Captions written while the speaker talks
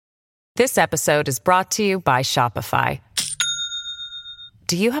This episode is brought to you by Shopify.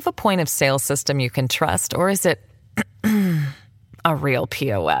 Do you have a point of sale system you can trust, or is it a real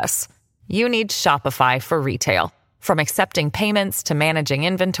POS? You need Shopify for retail. From accepting payments to managing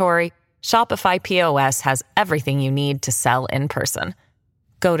inventory, Shopify POS has everything you need to sell in person.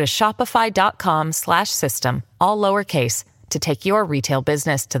 Go to shopify.com/system, all lowercase, to take your retail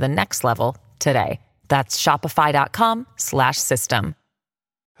business to the next level today. That's shopify.com/system.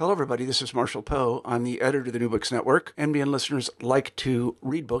 Hello, everybody. This is Marshall Poe. I'm the editor of the New Books Network. NBN listeners like to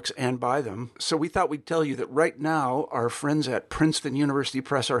read books and buy them. So we thought we'd tell you that right now, our friends at Princeton University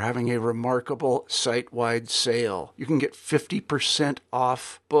Press are having a remarkable site-wide sale. You can get 50%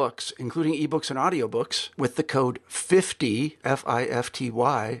 off books, including ebooks and audiobooks, with the code 50,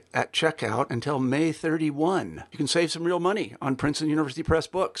 F-I-F-T-Y, at checkout until May 31. You can save some real money on Princeton University Press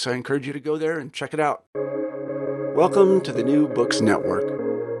books. I encourage you to go there and check it out. Welcome to the New Books Network.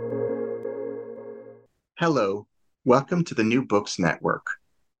 Hello, welcome to the New Books Network.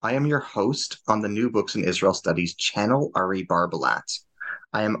 I am your host on the New Books in Israel Studies channel, Ari Barbalat.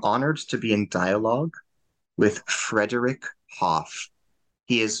 I am honored to be in dialogue with Frederick Hoff.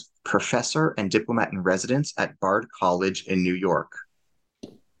 He is professor and diplomat in residence at Bard College in New York.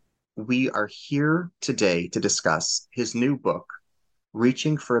 We are here today to discuss his new book,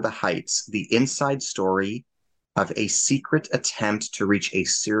 Reaching for the Heights, the inside story of a secret attempt to reach a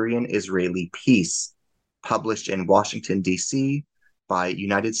Syrian-Israeli peace, published in Washington, D.C. by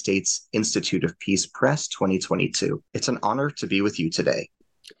United States Institute of Peace Press 2022. It's an honor to be with you today.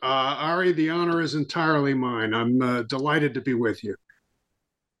 Ari, the honor is entirely mine. I'm delighted to be with you.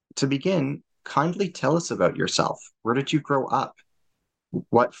 To begin, kindly tell us about yourself. Where did you grow up?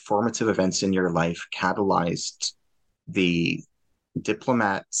 What formative events in your life catalyzed the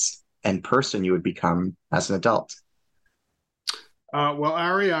diplomat and person you would become as an adult? Well,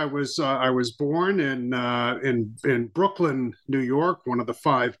 Ari, I was born in Brooklyn, New York, one of the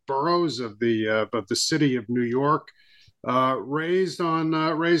five boroughs of the city of New York. Raised on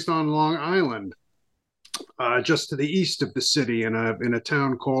Long Island, just to the east of the city, in a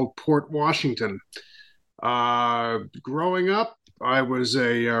town called Port Washington. Growing up, I was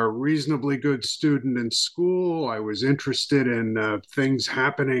a reasonably good student in school. I was interested in things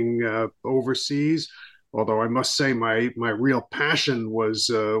happening overseas. Although I must say my real passion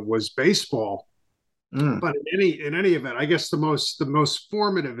was baseball. But in any event, I guess the most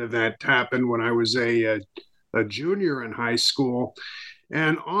formative event happened when I was a junior in high school,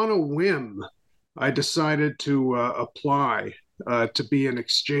 and on a whim, I decided to apply to be an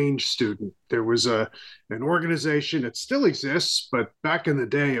exchange student. There was an organization, it still exists, but back in the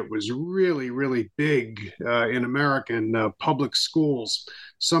day, it was really, really big in American public schools,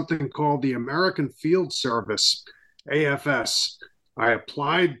 something called the American Field Service, AFS. I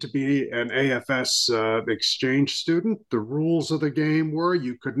applied to be an AFS exchange student. The rules of the game were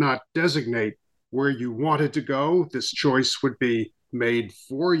you could not designate where you wanted to go. This choice would be made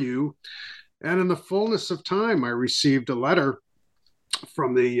for you. And in the fullness of time, I received a letter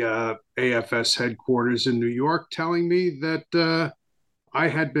from the AFS headquarters in New York telling me that I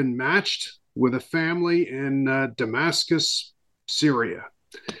had been matched with a family in Damascus, Syria,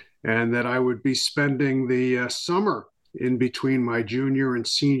 and that I would be spending the summer in between my junior and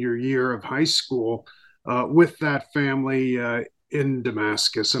senior year of high school with that family in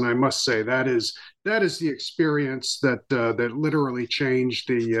Damascus. And I must say that is the experience that literally changed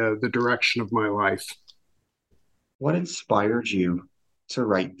the direction of my life. What inspired you to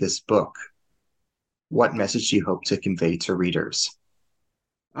write this book? What message do you hope to convey to readers?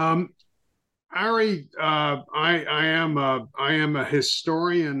 Ari, I am a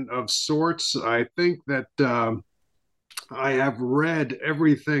historian of sorts. I think that I have read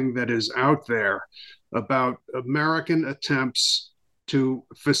everything that is out there about American attempts to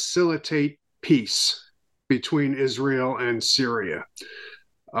facilitate peace between Israel and Syria.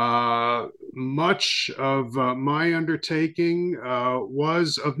 Much of my undertaking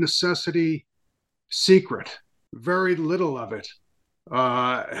was of necessity secret. Very little of it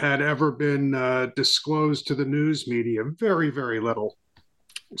had ever been disclosed to the news media. Very, very little.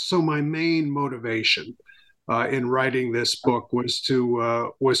 So my main motivation in writing this book was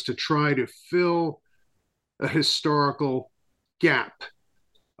to try to fill a historical gap,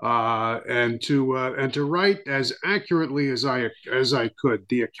 and to write as accurately as I could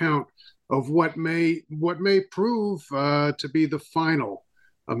the account of what may prove to be the final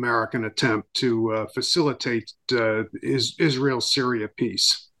American attempt to facilitate Israel-Syria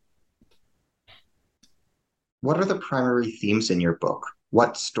peace. What are the primary themes in your book?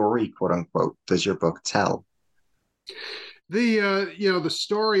 What story, quote unquote, does your book tell? The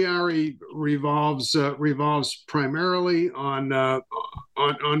story, Ari, revolves primarily on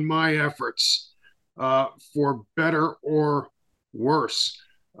my efforts, for better or worse,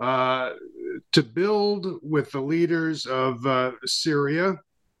 to build with the leaders of Syria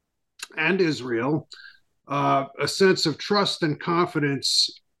and Israel a sense of trust and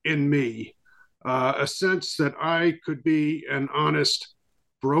confidence in me, a sense that I could be an honest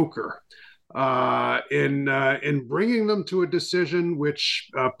broker in bringing them to a decision which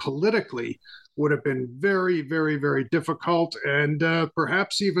politically would have been very, very, very difficult and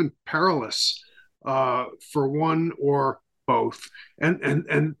perhaps even perilous for one or both. And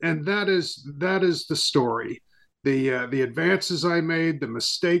that is the story. The advances I made, the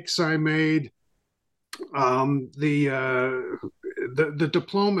mistakes I made, the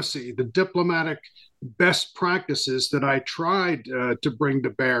diplomacy, the diplomatic best practices that I tried to bring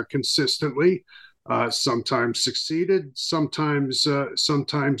to bear consistently. Sometimes succeeded, sometimes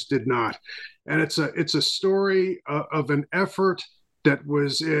did not, and it's a story of an effort that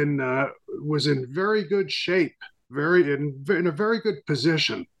was in very good shape, in a very good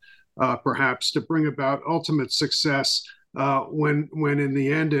position, perhaps to bring about ultimate success. When in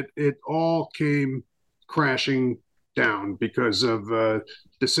the end it all came crashing down because of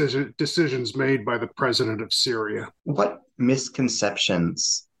decisions made by the president of Syria. What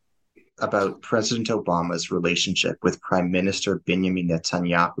misconceptions about President Obama's relationship with Prime Minister Benjamin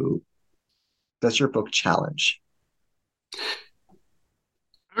Netanyahu does your book challenge?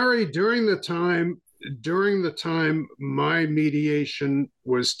 Ari, during the time my mediation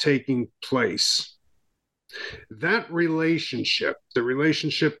was taking place, that relationship, the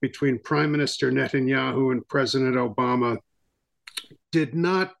relationship between Prime Minister Netanyahu and President Obama, did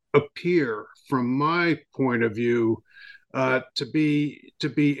not appear, from my point of view, to be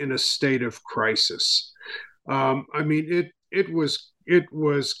in a state of crisis. I mean, it was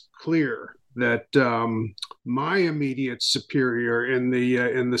clear that my immediate superior in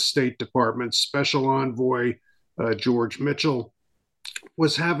the State Department, Special Envoy George Mitchell,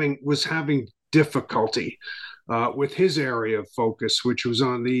 was having difficulty with his area of focus, which was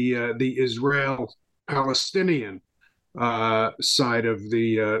on the Israel-Palestinian side of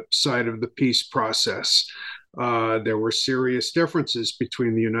the peace process. There were serious differences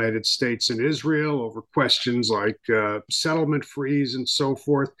between the United States and Israel over questions like settlement freeze and so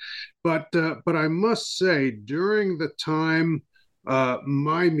forth. But I must say, during the time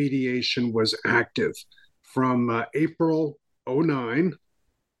my mediation was active, from April 2009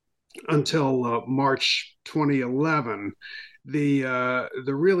 until March 2011, the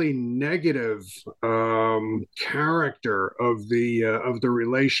really negative character of the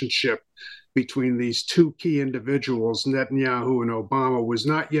relationship between these two key individuals, Netanyahu and Obama, was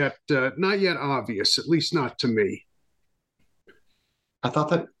not yet obvious, at least not to me. I thought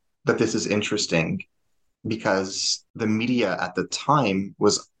that this is interesting because the media at the time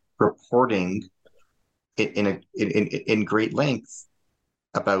was reporting in great length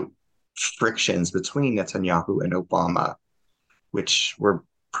about frictions between Netanyahu and Obama, which were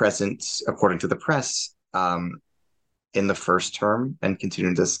present, according to the press, in the first term and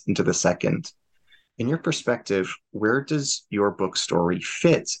continued into the second. In your perspective, where does your book story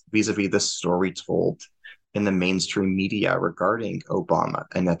fit vis-a-vis the story told in the mainstream media regarding Obama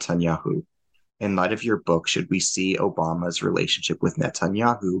and Netanyahu? In light of your book, should we see Obama's relationship with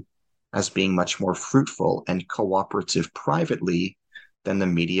Netanyahu as being much more fruitful and cooperative privately than the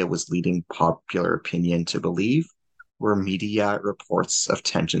media was leading popular opinion to believe? Were media reports of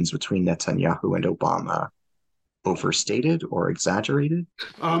tensions between Netanyahu and Obama overstated or exaggerated?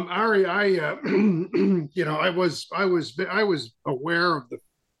 Ari, I was aware of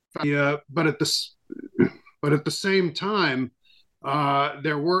but at the same time,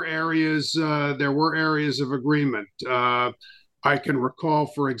 there were areas of agreement. I can recall,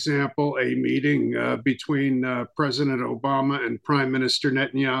 for example, a meeting between President Obama and Prime Minister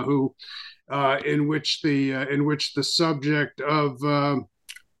Netanyahu, in which the subject of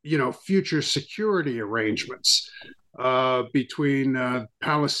future security arrangements between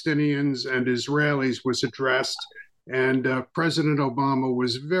Palestinians and Israelis was addressed, and President Obama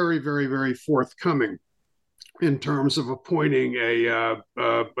was very, very, very forthcoming in terms of appointing a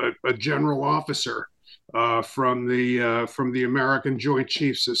general officer from the American Joint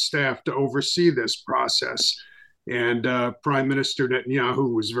Chiefs of Staff to oversee this process. And Prime Minister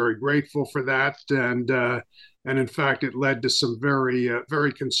Netanyahu was very grateful for that, and in fact, it led to some very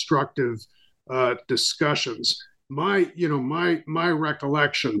very constructive discussions. My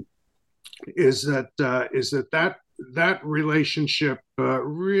recollection is that relationship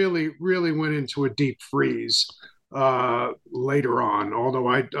really went into a deep freeze later on. Although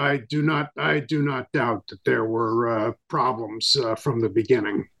I do not doubt that there were problems from the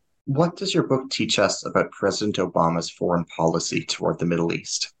beginning. What does your book teach us about President Obama's foreign policy toward the Middle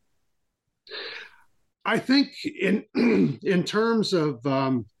East? I think in terms of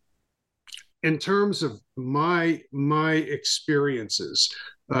my experiences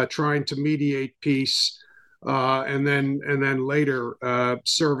trying to mediate peace, and then later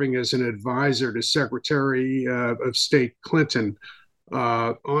serving as an advisor to Secretary of State Clinton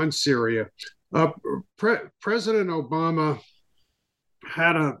on Syria, President Obama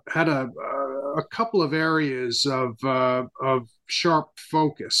had a couple of areas of sharp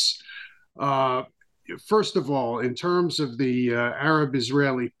focus. First of all, in terms of the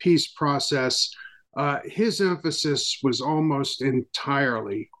Arab-Israeli peace process, his emphasis was almost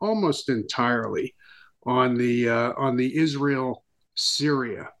entirely on the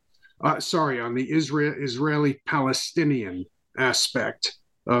Israeli-Palestinian aspect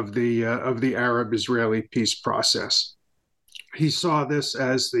of the Arab-Israeli peace process. He saw this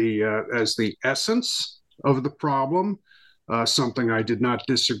as the essence of the problem, something I did not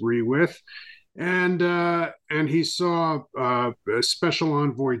disagree with. And he saw Special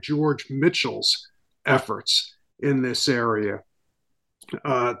Envoy George Mitchell's efforts in this area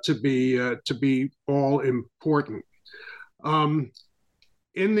to be all important. In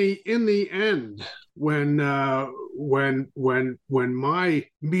the end, when my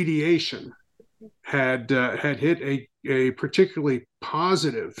mediation had hit a particularly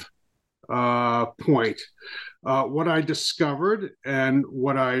positive point, what I discovered and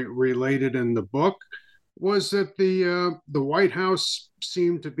what I related in the book was that the White House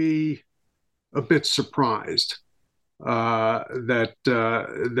seemed to be a bit surprised that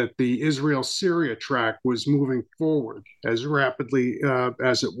the Israel-Syria track was moving forward as rapidly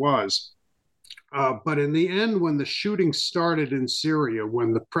as it was. But in the end, when the shooting started in Syria,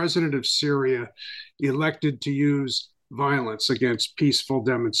 when the president of Syria elected to use violence against peaceful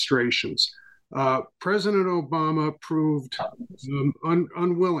demonstrations, President Obama proved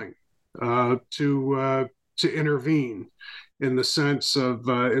unwilling to intervene in the sense of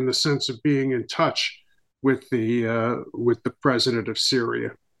being in touch with the president of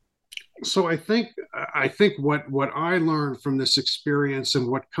Syria. So I think what I learned from this experience and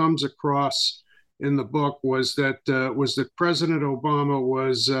what comes across in the book was that President Obama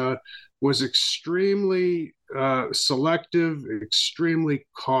was extremely selective, extremely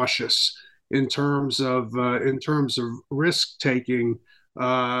cautious in terms of risk taking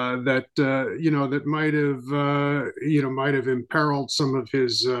that might have imperiled some of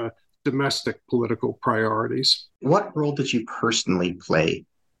his domestic political priorities. What role did you personally play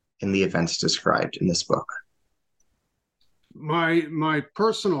in the events described in this book? My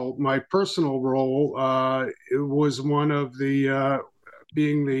personal role was one of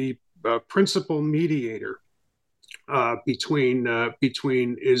being the principal mediator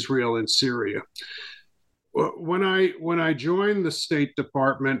between Israel and Syria. When I joined the State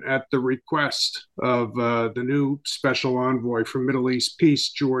Department at the request of the new Special Envoy for Middle East Peace,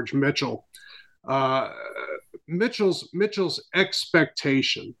 George Mitchell, Mitchell's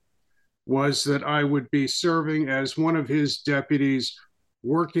expectation was that I would be serving as one of his deputies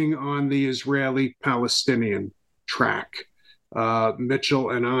working on the Israeli-Palestinian track.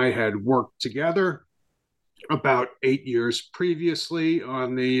 Mitchell and I had worked together about 8 years previously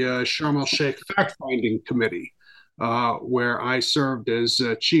on the Sharm el-Sheikh Fact-Finding Committee, where I served as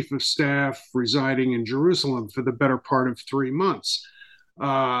Chief of Staff residing in Jerusalem for the better part of 3 months.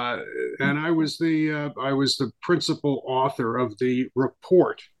 And I was the principal author of the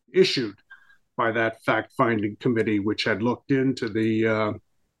report issued by that fact-finding committee, which had looked into the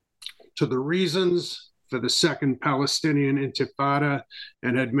reasons for the Second Palestinian Intifada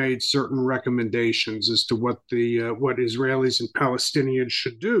and had made certain recommendations as to what Israelis and Palestinians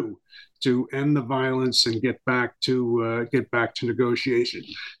should do to end the violence and get back to negotiation.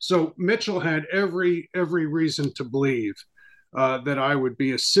 So Mitchell had every reason to believe that I would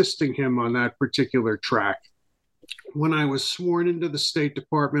be assisting him on that particular track. When I was sworn into the State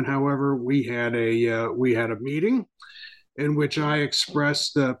Department, however, we had a meeting in which I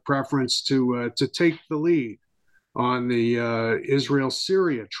expressed a preference to take the lead on the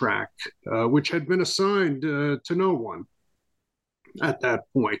Israel-Syria track, which had been assigned to no one at that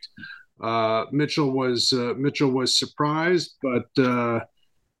point. Mitchell was surprised, but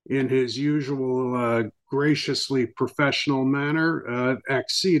in his usual graciously professional manner,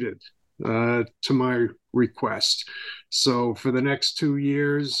 acceded to my request. So for the next 2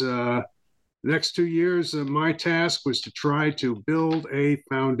 years, my task was to try to build a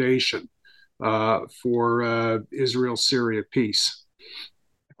foundation for Israel-Syria peace.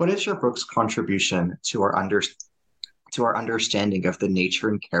 What is your book's contribution to our understanding of the nature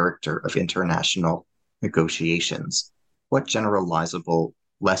and character of international negotiations? What generalizable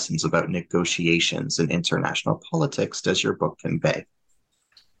lessons about negotiations and international politics does your book convey?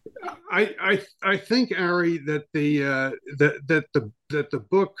 I think, Ari, that the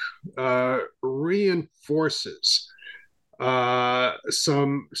book reinforces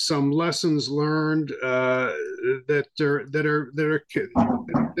some lessons learned that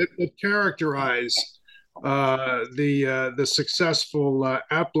characterize the successful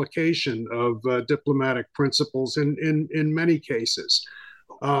application of diplomatic principles in many cases.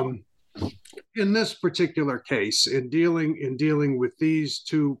 In this particular case, in dealing with these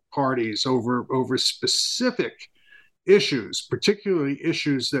two parties over specific issues, particularly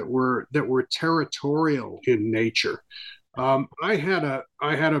issues that were territorial in nature, I had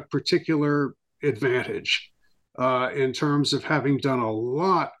a particular advantage in terms of having done a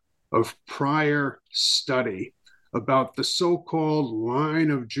lot of prior study about the so-called line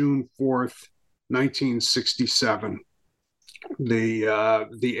of June 4th, 1967. The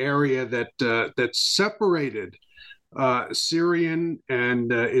area that separated Syrian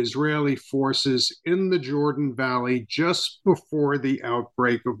and Israeli forces in the Jordan Valley just before the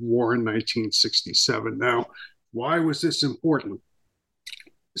outbreak of war in 1967. Now, why was this important?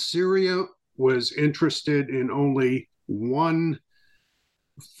 Syria was interested in only one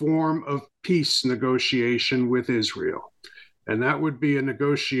form of peace negotiation with Israel, and that would be a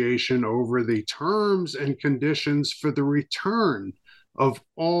negotiation over the terms and conditions for the return of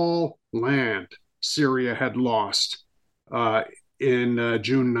all land Syria had lost in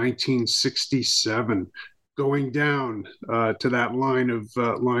June 1967, going down to that line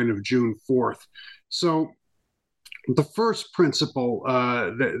of June 4th. So the first principle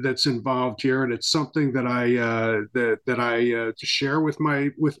that's involved here, and it's something that I share with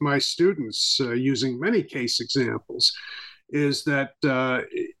my students using many case examples, is that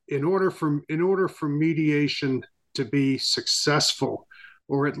in order for mediation to be successful,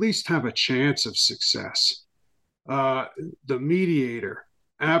 or at least have a chance of success, the mediator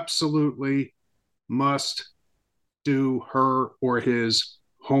absolutely must do her or his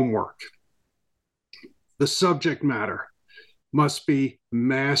homework. The subject matter must be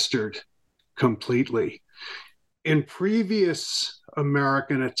mastered completely. In previous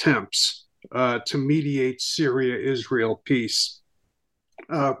American attempts to mediate Syria-Israel peace,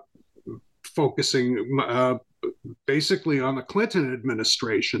 focusing basically on the Clinton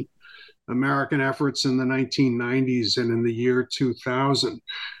administration, American efforts in the 1990s and in the year 2000,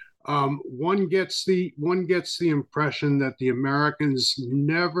 one gets the impression that the Americans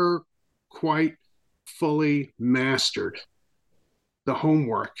never quite fully mastered the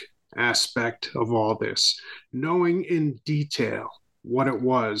homework aspect of all this, knowing in detail what it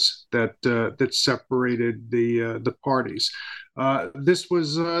was that separated the parties. This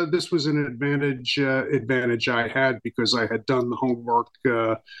was an advantage I had because I had done the homework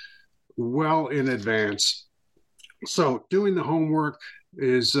well in advance. So doing the homework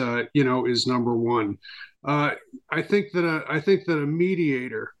is number one. I think that a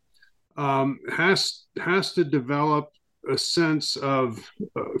mediator has to develop a sense of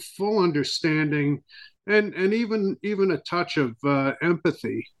full understanding and even a touch of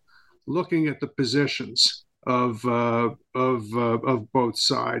empathy, looking at the positions of both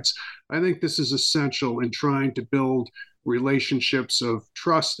sides. I think this is essential in trying to build relationships of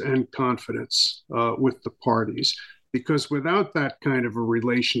trust and confidence with the parties. Because without that kind of a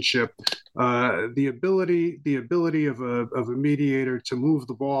relationship, the ability of a mediator to move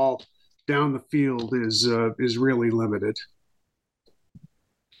the ball down the field is really limited.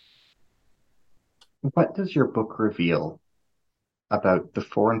 What does your book reveal about the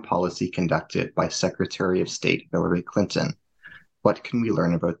foreign policy conducted by Secretary of State Hillary Clinton? What can we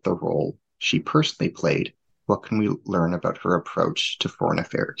learn about the role she personally played? What can we learn about her approach to foreign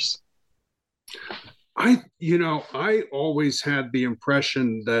affairs? I always had the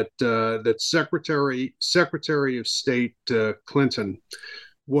impression that Secretary of State Clinton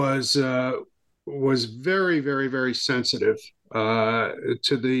was very, very, very sensitive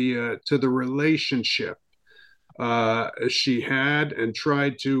to the relationship she had and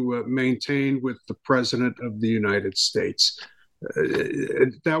tried to maintain with the President of the United States.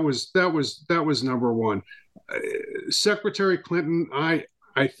 That was number one. Secretary Clinton, I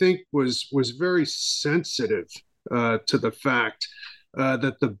think, was very sensitive to the fact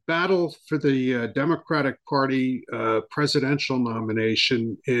that the battle for the Democratic Party presidential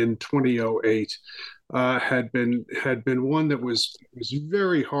nomination in 2008 had been one that was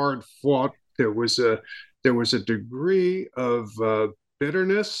very hard fought. There was a degree of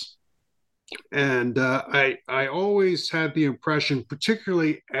bitterness, and I always had the impression,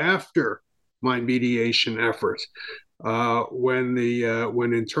 particularly after my mediation effort,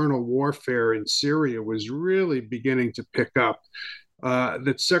 when internal warfare in Syria was really beginning to pick up,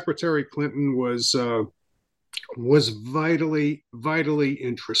 that Secretary Clinton was vitally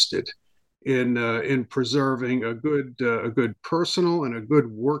interested in preserving a good personal and a good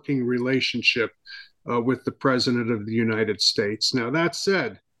working relationship with the President of the United States. Now, that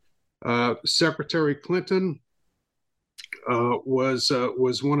said, Secretary Clinton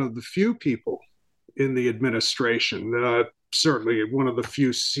was one of the few people in the administration, certainly one of the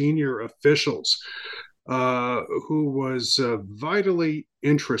few senior officials, who was vitally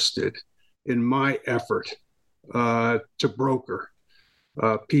interested in my effort to broker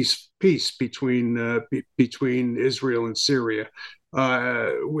peace between Israel and Syria.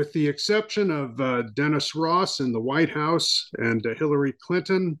 With the exception of Dennis Ross in the White House and Hillary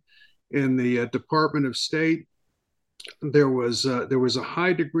Clinton in the Department of State, there was a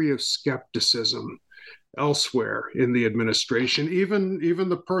high degree of skepticism elsewhere in the administration. Even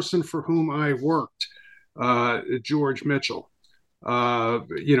the person for whom I worked, George Mitchell,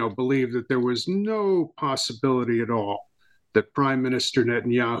 believed that there was no possibility at all that Prime Minister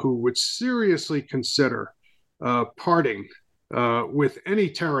Netanyahu would seriously consider parting with any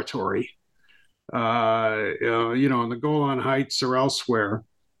territory, in the Golan Heights or elsewhere,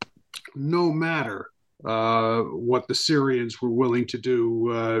 no matter what the Syrians were willing to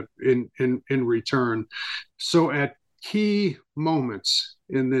do in return. So at key moments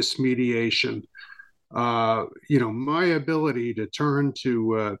in this mediation, my ability to turn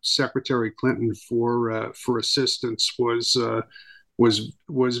to Secretary Clinton for assistance was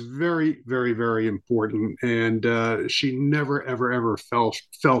very, very, very important, and she never, ever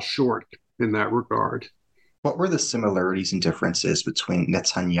fell short in that regard. What were the similarities and differences between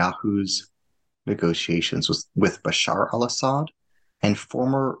Netanyahu's negotiations with Bashar al-Assad and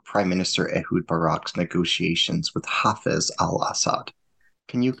former Prime Minister Ehud Barak's negotiations with Hafez al-Assad?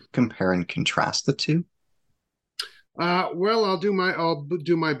 Can you compare and contrast the two? Well, I'll do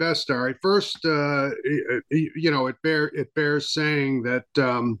my best, Ari. First, it bears saying that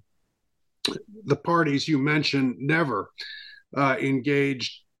the parties you mentioned never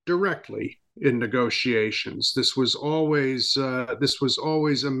engaged directly in negotiations. This was always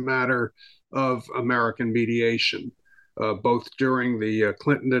a matter of American mediation, both during the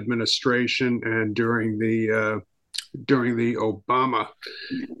Clinton administration and during the Obama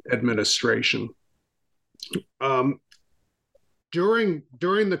administration. During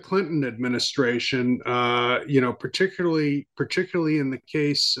the Clinton administration, particularly in the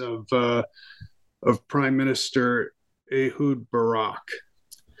case of Prime Minister Ehud Barak,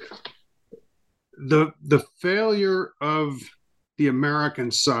 the failure of the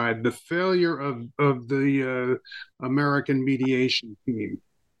American side, the failure of the American mediation team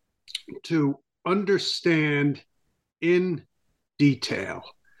to understand in detail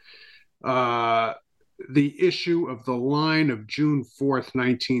the issue of the line of June 4th,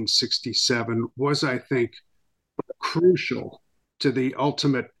 1967 was, I think, crucial to the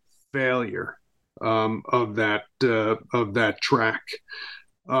ultimate failure of that track.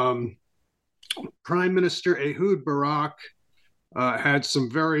 Prime Minister Ehud Barak had some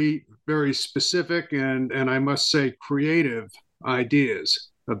very, very specific and I must say creative ideas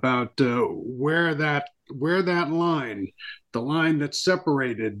about where that line, the line that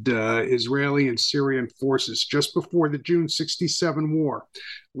separated Israeli and Syrian forces just before the June 67 war,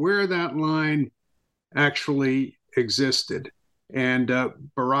 where that line actually existed. And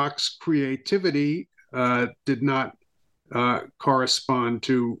Barak's creativity did not correspond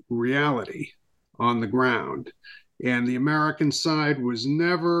to reality on the ground. And the American side was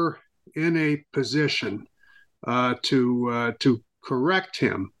never in a position to correct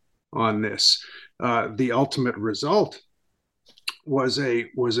him on this. The ultimate result was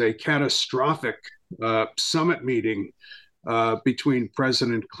a catastrophic summit meeting between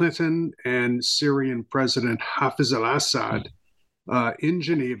President Clinton and Syrian President Hafez al-Assad in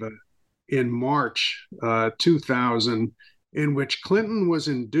Geneva in March 2000, in which Clinton was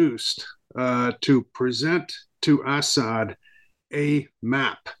induced to present to Assad a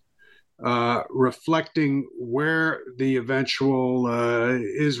map reflecting where the eventual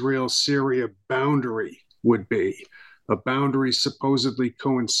Israel-Syria boundary would be, a boundary supposedly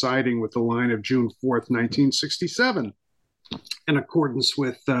coinciding with the line of June 4th, 1967, in accordance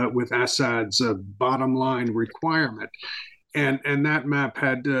with Assad's bottom line requirement. And that map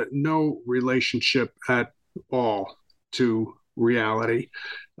had no relationship at all to reality.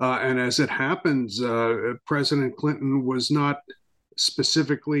 And as it happens, President Clinton was not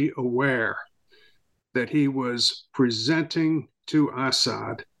specifically aware that he was presenting to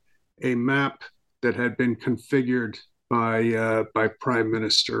Assad a map that had been configured by Prime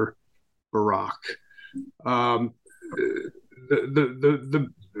Minister Barak.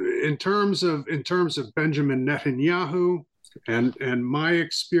 In terms of Benjamin Netanyahu and my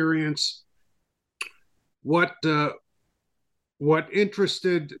experience, what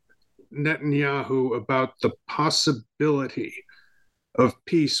interested Netanyahu about the possibility of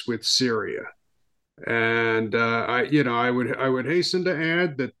peace with Syria. And I would hasten to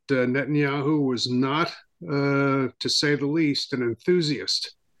add that Netanyahu was not, to say the least, an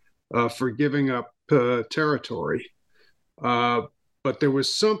enthusiast for giving up territory. But there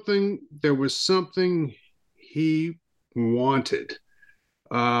was something he wanted,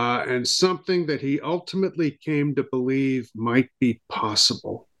 and something that he ultimately came to believe might be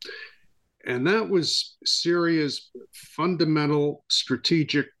possible. And that was Syria's fundamental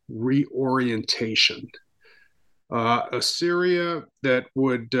strategic reorientation. A Syria that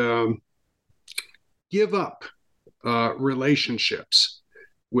would give up relationships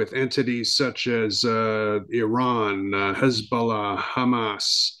with entities such as Iran, Hezbollah,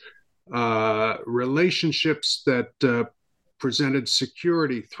 Hamas, relationships that presented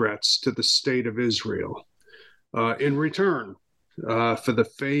security threats to the state of Israel. In return, for the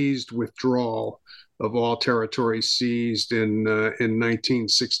phased withdrawal of all territory seized in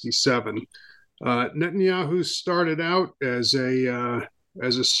 1967. Netanyahu started out as a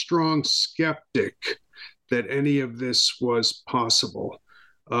strong skeptic that any of this was possible,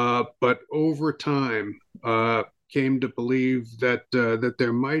 but over time came to believe that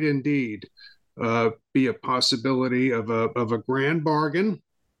there might indeed be a possibility of a grand bargain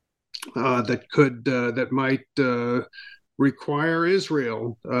that might require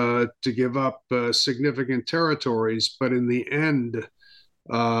Israel to give up significant territories, but in the end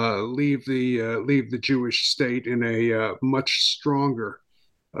leave the Jewish state in a much stronger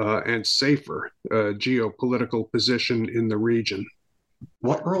and safer geopolitical position in the region.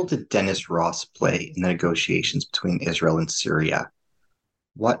 What role did Dennis Ross play in the negotiations between Israel and Syria?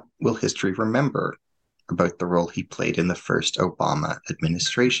 What will history remember about the role he played in the first Obama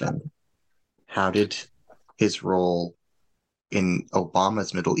administration? How did his role in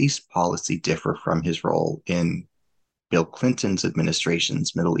Obama's Middle East policy differ from his role in Bill Clinton's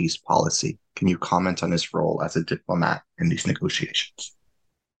administration's Middle East policy? Can you comment on his role as a diplomat in these negotiations?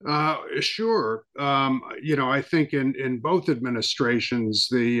 Sure. I think in both administrations,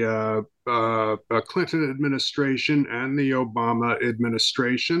 the Clinton administration and the Obama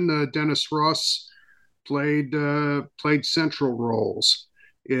administration, Dennis Ross played central roles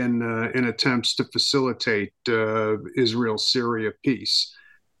in attempts to facilitate Israel-Syria peace.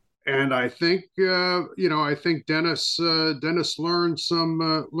 And I think Dennis learned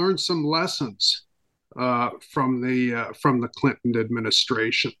some lessons from the Clinton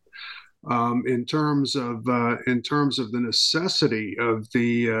administration in terms of the necessity of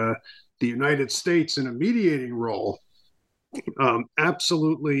the United States in a mediating role,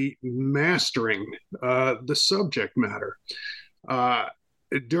 absolutely mastering the subject matter.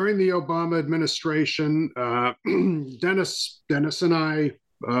 During the Obama administration, Dennis and I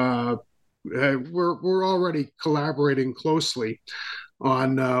were already collaborating closely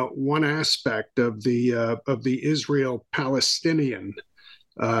on one aspect of the Israel-Palestinian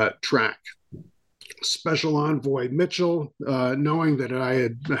track. Special Envoy Mitchell, knowing that I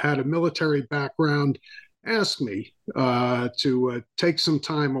had a military background, asked me to take some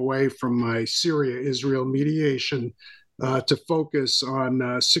time away from my Syria-Israel mediation to focus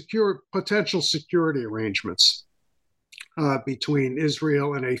on potential security arrangements between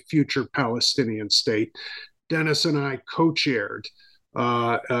Israel and a future Palestinian state. Dennis and I co-chaired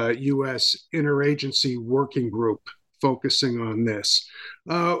a U.S. interagency working group focusing on this.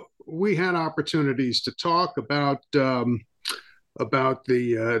 We had opportunities to talk about the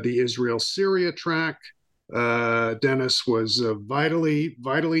Israel-Syria track. Dennis was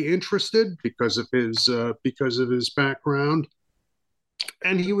vitally interested because of his background,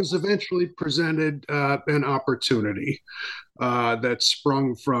 and he was eventually presented an opportunity that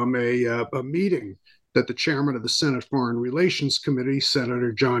sprung from a meeting that the chairman of the Senate Foreign Relations Committee,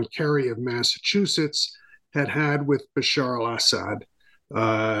 Senator John Kerry of Massachusetts, had with Bashar al-Assad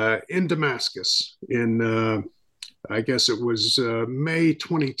in Damascus in I guess it was May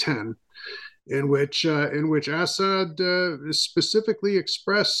 2010. In which Assad specifically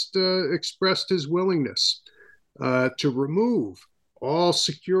expressed his willingness to remove all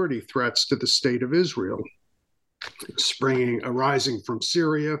security threats to the state of Israel. arising from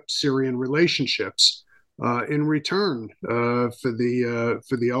Syria, Syrian relationships, in return for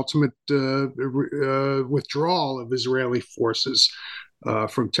the ultimate withdrawal of Israeli forces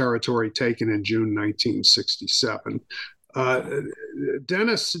from territory taken in June 1967.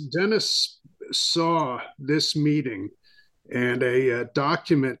 Dennis saw this meeting and a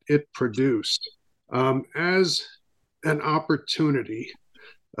document it produced as an opportunity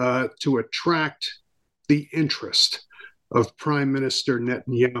to attract the interest of Prime Minister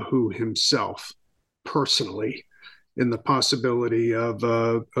Netanyahu himself personally in the possibility of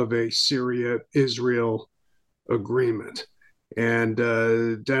a Syria-Israel agreement. And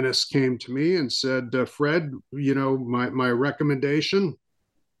Dennis came to me and said, Fred, my recommendation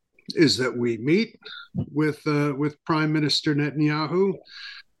is that we meet with Prime Minister Netanyahu,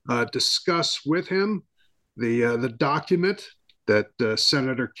 discuss with him the document that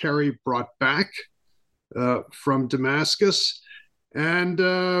Senator Kerry brought back from Damascus, and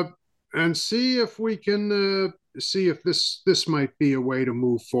see if we can see if this might be a way to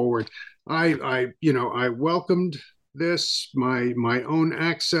move forward. I welcomed this. My own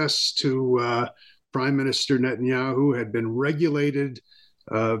access to Prime Minister Netanyahu had been regulated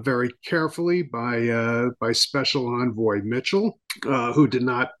very carefully by Special Envoy Mitchell, who did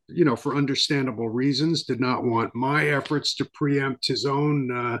not, for understandable reasons, did not want my efforts to preempt his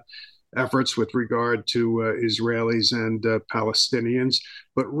own efforts with regard to Israelis and Palestinians.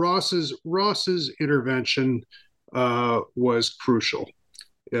 But Ross's intervention was crucial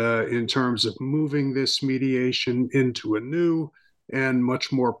in terms of moving this mediation into a new and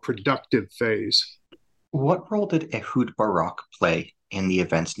much more productive phase. What role did Ehud Barak play in the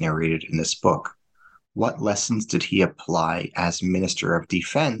events narrated in this book? What lessons did he apply as Minister of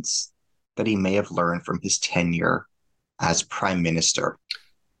Defense that he may have learned from his tenure as Prime Minister?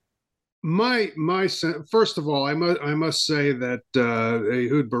 First of all, I must say that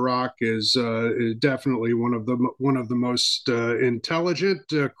Ehud Barak is definitely one of the most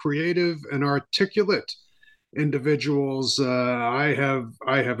intelligent, creative, and articulate individuals I have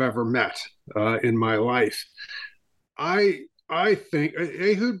ever met in my life. I think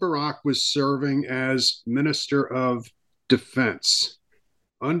Ehud Barak was serving as Minister of Defense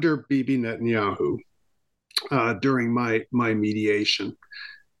under Bibi Netanyahu during my mediation.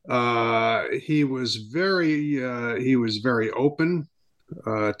 He was very open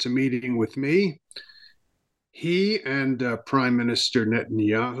to meeting with me. He and Prime Minister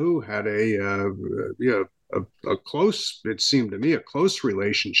Netanyahu had a close, it seemed to me, a close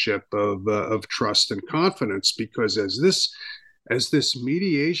relationship of trust and confidence, because as this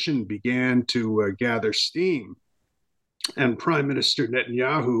mediation began to gather steam, and Prime Minister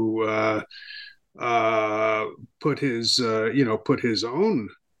Netanyahu put his own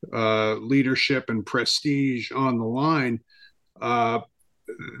leadership and prestige on the line,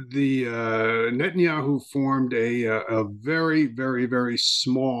 Netanyahu formed a very, very, very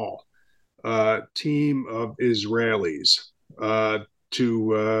small team of Israelis,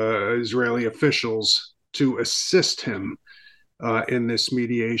 Israeli officials, to assist him in this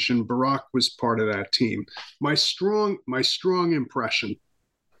mediation. Barak was part of that team. My strong impression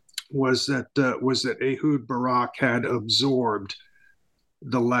was that Ehud Barak had absorbed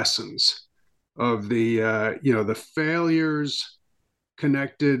the lessons of the failures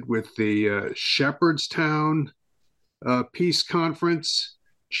connected with the Shepherdstown Peace Conference,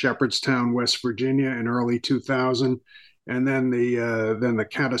 Shepherdstown, West Virginia, in early 2000, and then the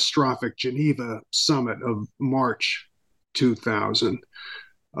catastrophic Geneva Summit of March 2000.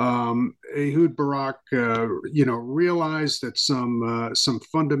 Ehud Barak, realized that some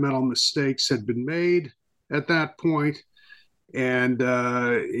fundamental mistakes had been made at that point, and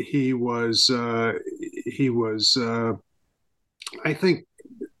he was, I think,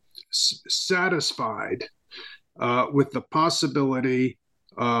 satisfied with the possibility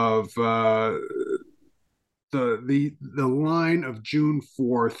of the line of June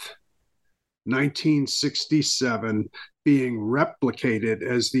 4th, 1967, being replicated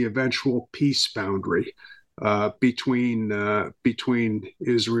as the eventual peace boundary between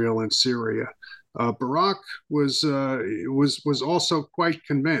Israel and Syria. Barak was also quite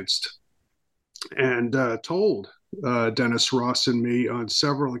convinced, and told Dennis Ross and me on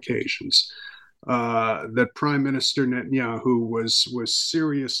several occasions that Prime Minister Netanyahu was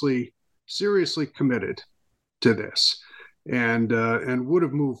seriously committed to this, and would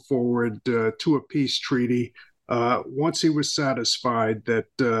have moved forward to a peace treaty once he was satisfied that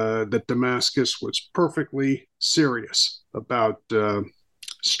Damascus was perfectly serious about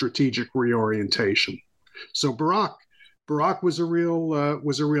strategic reorientation. So Barak Barak was a real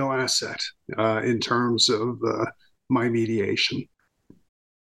asset in terms of my mediation.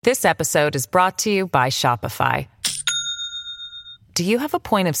 This episode is brought to you by Shopify. Do you have a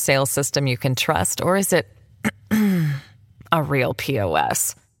point of sale system you can trust, or is it a real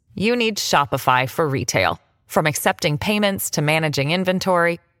POS? You need Shopify for retail. From accepting payments to managing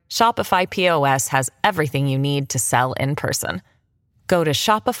inventory, Shopify POS has everything you need to sell in person. Go to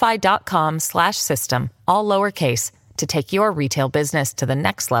shopify.com/system, all lowercase, to take your retail business to the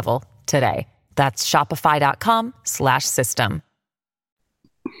next level today. That's shopify.com/system.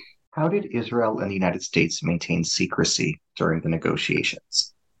 How did Israel and the United States maintain secrecy during the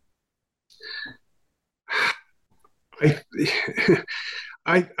negotiations?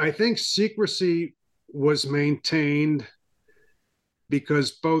 I think secrecy was maintained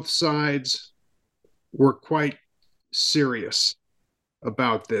because both sides were quite serious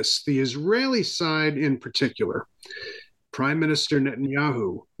about this. The Israeli side in particular, Prime Minister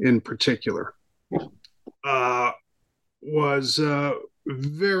Netanyahu in particular, was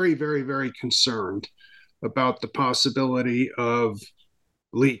very, very, very concerned about the possibility of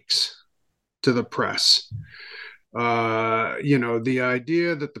leaks to the press. The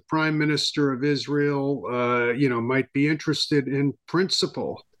idea that the Prime Minister of Israel, might be interested in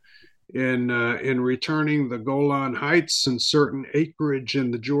principle in returning the Golan Heights and certain acreage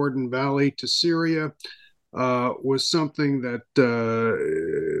in the Jordan Valley to Syria was something that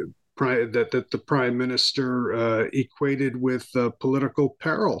that the Prime Minister equated with political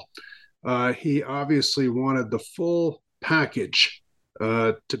peril. He obviously wanted the full package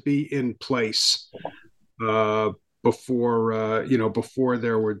to be in place before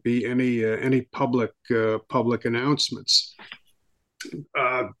there would be any public announcements.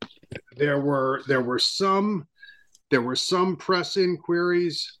 There were some press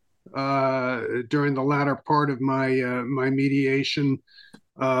inquiries during the latter part of my mediation,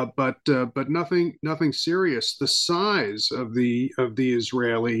 but nothing serious. The size of the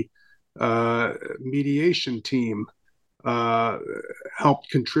Israeli mediation team helped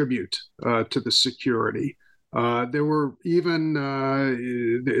contribute to the security. There were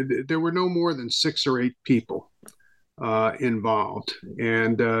no more than 6 or 8 people involved,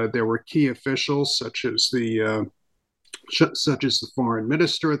 and there were key officials such as the foreign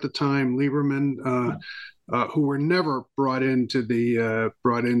minister at the time, Lieberman, who were never brought into the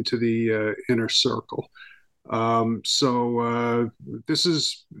inner circle. This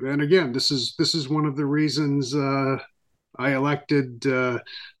is one of the reasons I elected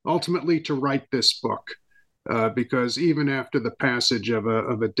ultimately to write this book, because even after the passage of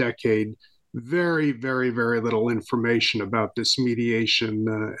a decade, very, very, very little information about this mediation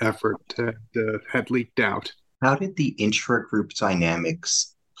effort had leaked out. How did the intra-group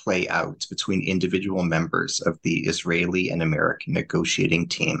dynamics play out between individual members of the Israeli and American negotiating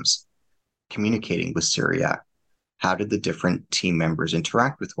teams communicating with Syria? How did the different team members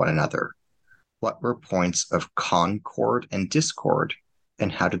interact with one another? What were points of concord and discord,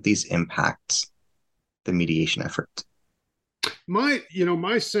 and how did these impact the mediation effort? My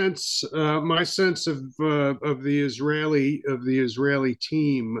sense of the Israeli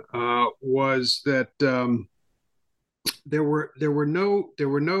team was that there were no.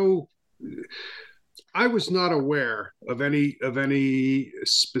 I was not aware of any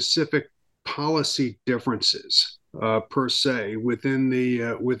specific policy differences per se within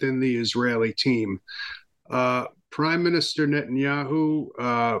the Israeli team. Prime Minister Netanyahu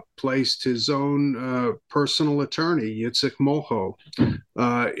placed his own personal attorney, Yitzhak Molho,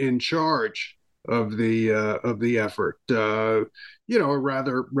 in charge of the effort. A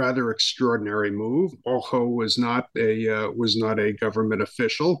rather extraordinary move. Molho was not a government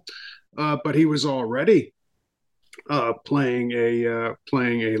official, but he was already playing a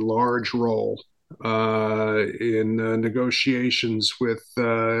large role in negotiations with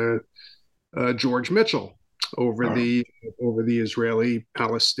George Mitchell over the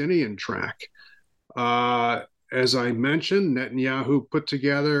Israeli-Palestinian track. As I mentioned, Netanyahu put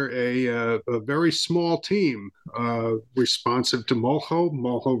together a very small team, responsive to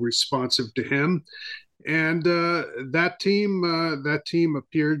Molho responsive to him, and that team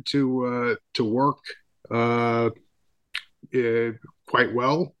appeared to work quite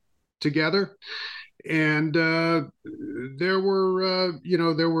well together. And there were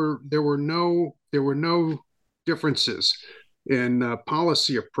no differences in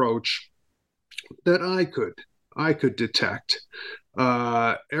policy approach that I could detect.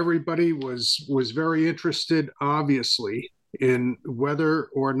 Everybody was very interested, obviously, in whether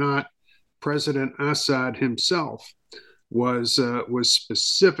or not President Assad himself was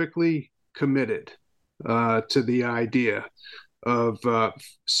specifically committed to the idea of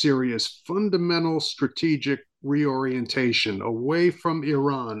Syria's fundamental strategic reorientation away from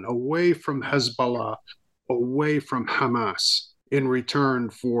Iran, away from Hezbollah, away from Hamas, in return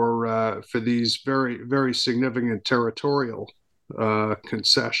for these very, very significant territorial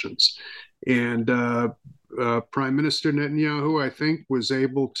concessions. And Prime Minister Netanyahu, I think, was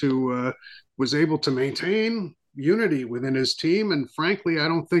able to maintain unity within his team. And frankly, I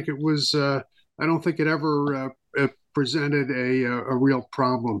don't think it ever presented a real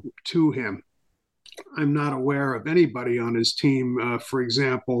problem to him. I'm not aware of anybody on his team, for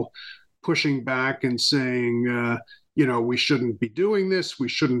example, pushing back and saying, we shouldn't be doing this, we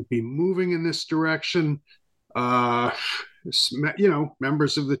shouldn't be moving in this direction. Members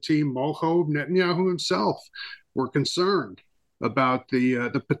of the team, Mohob, Netanyahu himself, were concerned about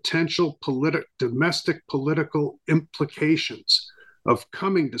the potential domestic political implications of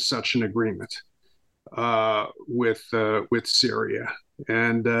coming to such an agreement with Syria.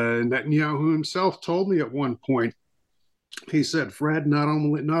 And Netanyahu himself told me at one point, he said, Fred, not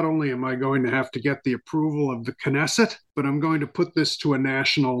only am I going to have to get the approval of the Knesset, but I'm going to put this to a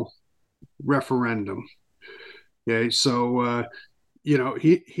national referendum. Okay, so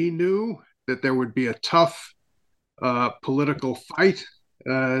he knew that there would be a tough political fight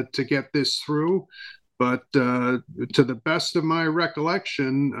to get this through, but to the best of my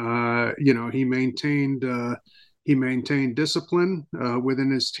recollection, he maintained discipline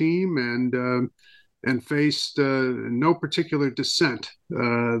within his team and faced no particular dissent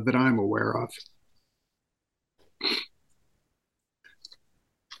that I'm aware of.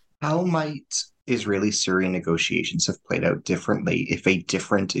 How might Israeli-Syrian negotiations have played out differently if a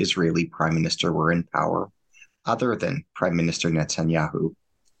different Israeli prime minister were in power, other than Prime Minister Netanyahu?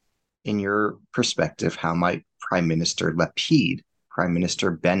 In your perspective, how might Prime Minister Lapid, Prime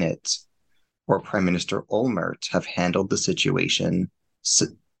Minister Bennett, or Prime Minister Olmert have handled the situation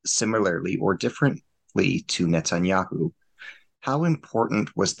similarly or differently to Netanyahu? How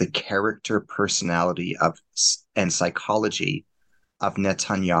important was the character, personality and psychology of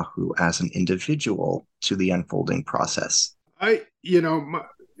Netanyahu as an individual to the unfolding process?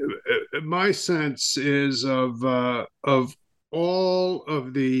 My sense is of all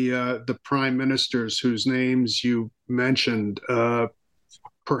of the prime ministers whose names you mentioned,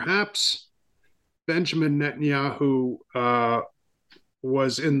 perhaps Benjamin Netanyahu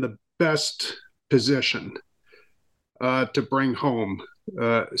was in the best position to bring home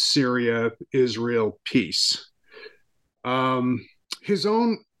Syria-Israel peace. His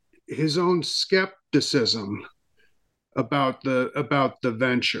own skepticism about the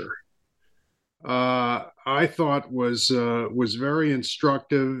venture, I thought was very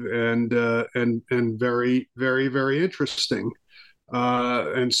instructive and very, very, very interesting.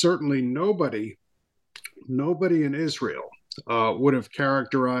 And certainly nobody in Israel would have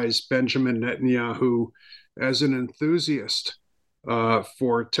characterized Benjamin Netanyahu as an enthusiast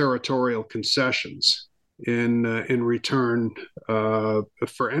for territorial concessions in return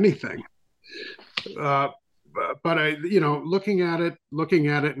for anything. But looking at it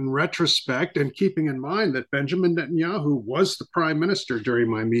in retrospect, and keeping in mind that Benjamin Netanyahu was the prime minister during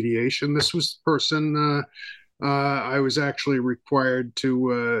my mediation, this was the person I was actually required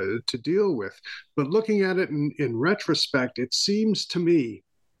to deal with. But looking at it in retrospect, it seems to me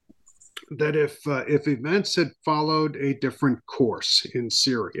that if events had followed a different course in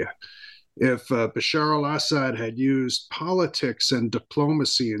Syria, if Bashar al-Assad had used politics and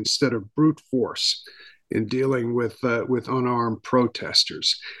diplomacy instead of brute force in dealing with unarmed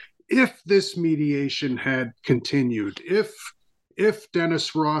protesters, if this mediation had continued, if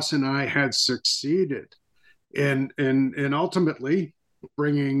Dennis Ross and I had succeeded in ultimately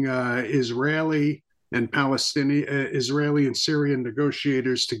bringing Israeli and Syrian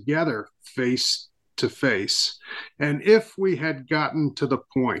negotiators together face to face, and if we had gotten to the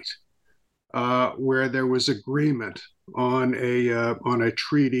point where there was agreement on a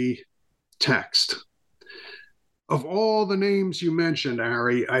treaty text, of all the names you mentioned,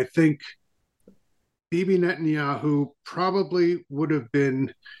 Ari, I think Bibi Netanyahu probably would have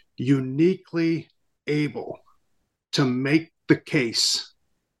been uniquely able to make the case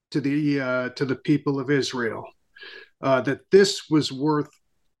to the people of Israel that this was worth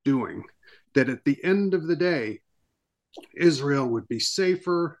doing, that at the end of the day, Israel would be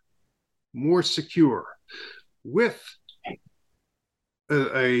safer, more secure with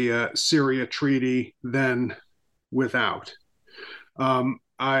a Syria treaty than without. I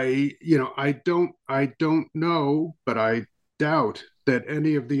don't know, but I doubt that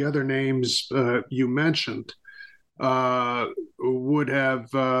any of the other names you mentioned would have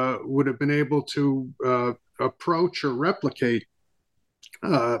been able to approach or replicate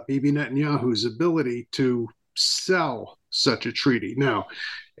Bibi Netanyahu's ability to sell such a treaty. Now,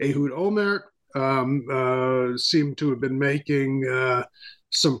 Ehud Olmert seemed to have been making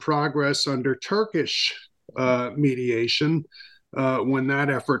some progress under Turkish mediation when that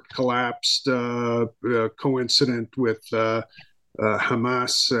effort collapsed, coincident with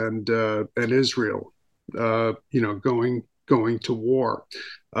Hamas and Israel, going to war.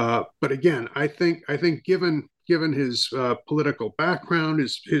 But again, I think given his political background,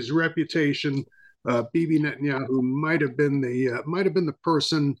 his reputation, Bibi Netanyahu might have been the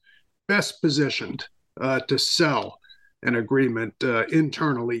person best positioned to sell an agreement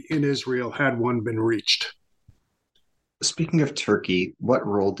internally in Israel had one been reached. Speaking of Turkey, what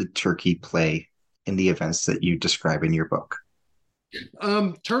role did Turkey play in the events that you describe in your book?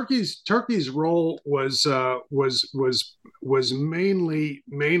 Turkey's role was mainly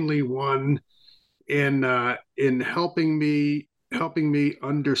one in helping me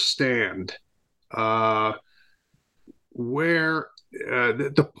understand where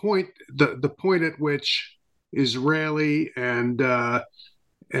the point at which Israeli and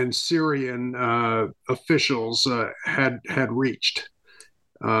Syrian officials had reached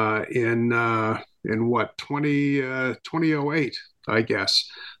in what 2008, I guess,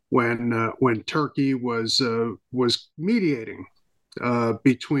 when Turkey was mediating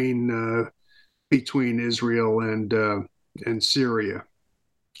between Israel and Syria.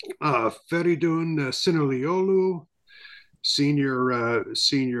 Feridun Sinirlioglu,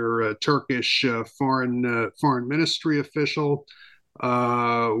 senior Turkish foreign ministry official,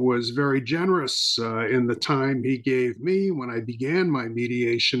 was very generous in the time he gave me when I began my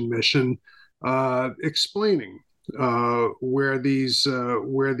mediation mission, explaining where these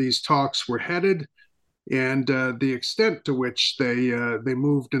talks were headed and the extent to which they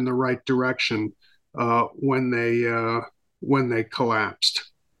moved in the right direction when they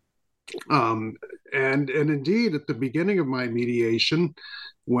collapsed. And indeed, at the beginning of my mediation,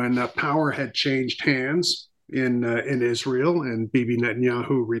 when power had changed hands in Israel and Bibi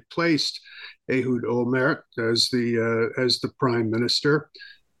Netanyahu replaced Ehud Olmert as the prime minister,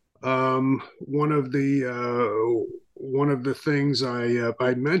 one of the things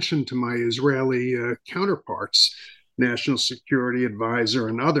I mentioned to my Israeli counterparts, National Security Advisor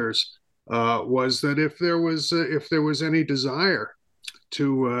and others, was that if there was any desire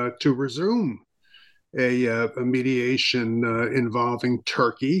to resume a mediation involving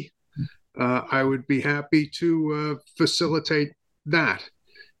Turkey, I would be happy to facilitate that.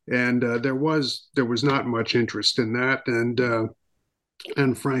 And there was not much interest in that,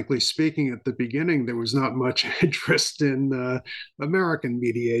 and frankly speaking, at the beginning, there was not much interest in American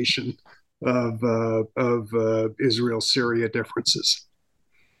mediation of Israel-Syria differences.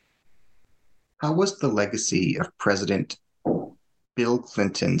 How was the legacy of President Bill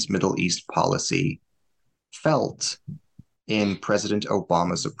Clinton's Middle East policy felt in President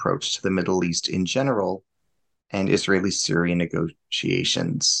Obama's approach to the Middle East in general and Israeli-Syrian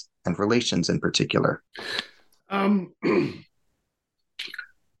negotiations and relations in particular? I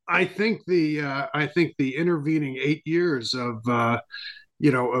think the intervening 8 years of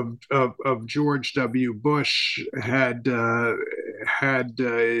George W. Bush had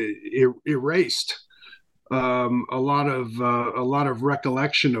erased a lot of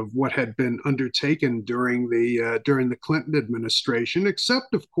recollection of what had been undertaken during the Clinton administration,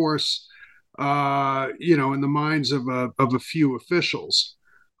 except of course, in the minds of a few officials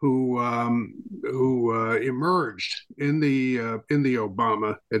who emerged in the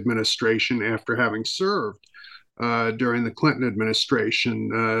Obama administration after having served during the Clinton administration.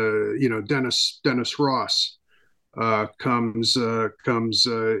 Dennis Ross comes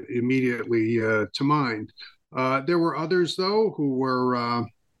immediately to mind. There were others, though, who were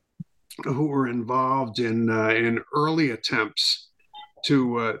involved in early attempts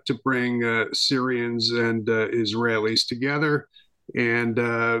to bring Syrians and Israelis together. And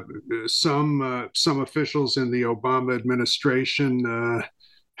some officials in the Obama administration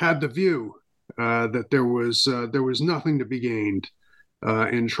had the view that there was nothing to be gained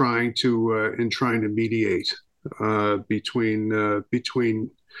in trying to mediate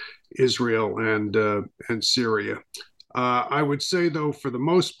between Israel and Syria. I would say, though, for the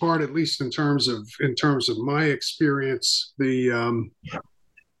most part, at least in terms of my experience, the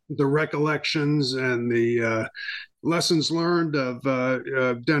recollections and the lessons learned of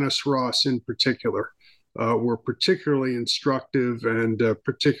Dennis Ross in particular were particularly instructive and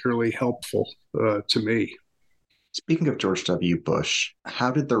particularly helpful to me. Speaking of George W. Bush,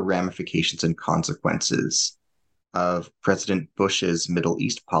 how did the ramifications and consequences of President Bush's Middle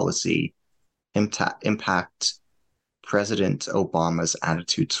East policy impact President Obama's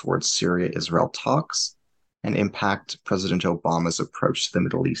attitude towards Syria-Israel talks and impact President Obama's approach to the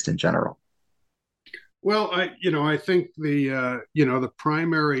Middle East in general? Well, I think the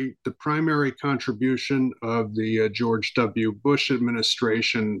primary contribution of the George W. Bush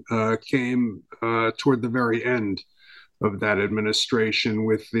administration came toward the very end of that administration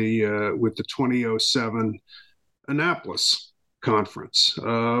with the 2007 Annapolis conference,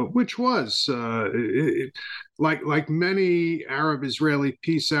 which was like many Arab-Israeli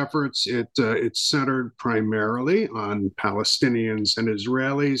peace efforts, it centered primarily on Palestinians and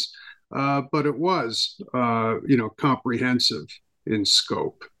Israelis. But it was, comprehensive in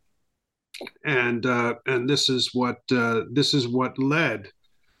scope, and this is what led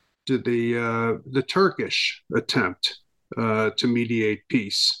to the Turkish attempt to mediate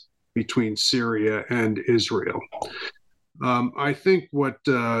peace between Syria and Israel. I think what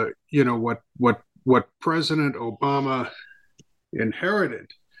President Obama inherited,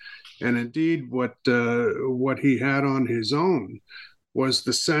 and indeed what he had on his own, was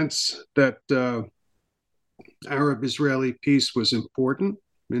the sense that Arab-Israeli peace was important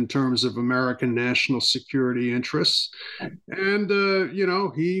in terms of American national security interests. And,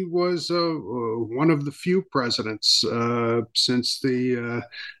 he was one of the few presidents since the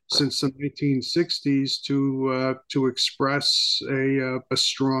 1960s to express a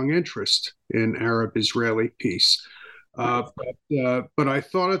strong interest in Arab-Israeli peace. But I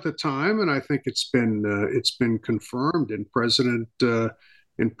thought at the time, and I think it's been confirmed in President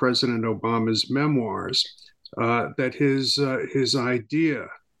Obama's memoirs, that his idea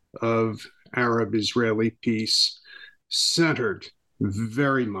of Arab-Israeli peace centered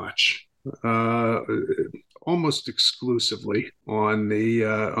very much, almost exclusively, on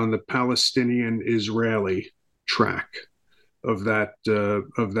the Palestinian-Israeli track of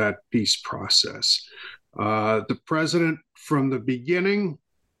that peace process. The president, from the beginning,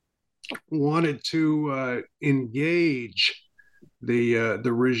 wanted to engage the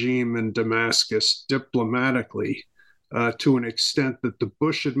regime in Damascus diplomatically to an extent that the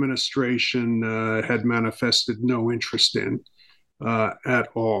Bush administration had manifested no interest in at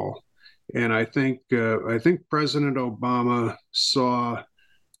all. And I think President Obama saw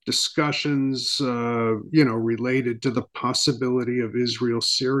discussions, related to the possibility of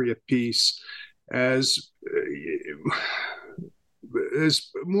Israel-Syria peace as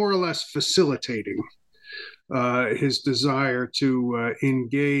more or less facilitating his desire to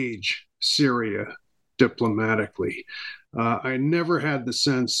engage Syria diplomatically. I never had the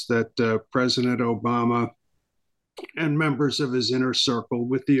sense that President Obama and members of his inner circle,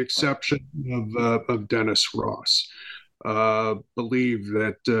 with the exception of Dennis Ross, believe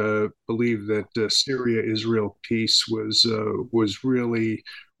that Syria-Israel peace was really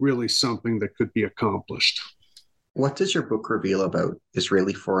something that could be accomplished. What does your book reveal about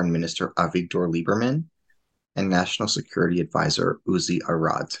Israeli Foreign Minister Avigdor Lieberman and National Security Advisor Uzi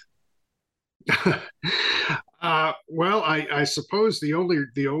Arad? Well, I suppose the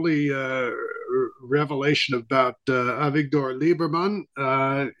only revelation about Avigdor Lieberman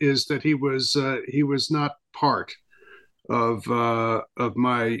is that he was not part of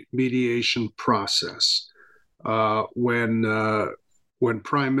my mediation process when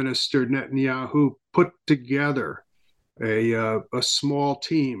Prime Minister Netanyahu put together a small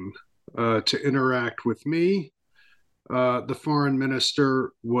team to interact with me. The foreign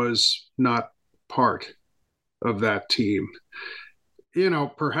minister was not part of that team.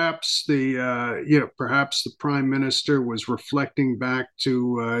 Perhaps the prime minister was reflecting back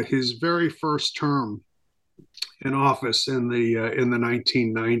to his very first term in office in the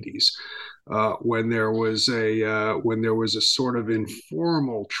 1990s, when there was a sort of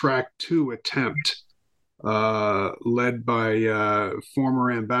informal track 2 attempt led by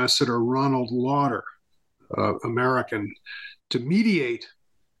former Ambassador Ronald Lauder, American, to mediate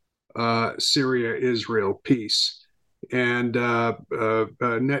Syria-Israel peace. And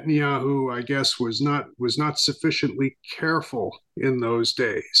Netanyahu, I guess, was not sufficiently careful in those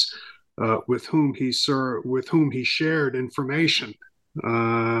days with whom he shared information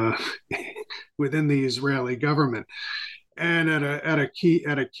within the Israeli government. And at a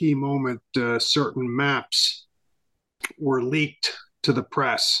key moment, certain maps were leaked to the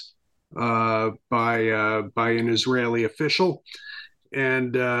press by an Israeli official,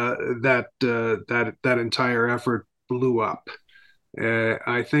 and that entire effort blew up.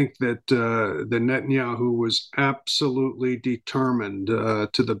 I think that the Netanyahu was absolutely determined,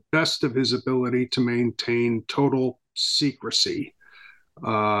 to the best of his ability, to maintain total secrecy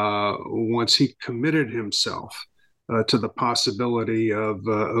once he committed himself to the possibility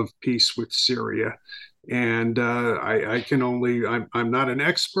of peace with Syria. And I'm not an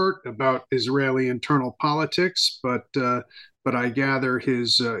expert about Israeli internal politics, but I gather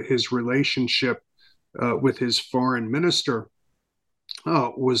his relationship with his foreign minister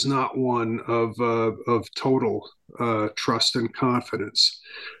was not one of total trust and confidence.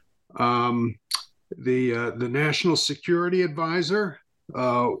 The National Security Advisor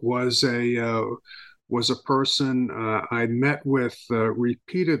was a person I met with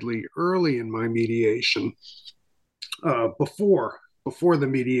repeatedly early in my mediation, before the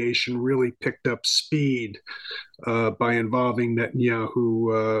mediation really picked up speed by involving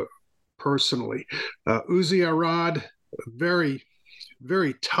Netanyahu personally. Uzi Arad, very,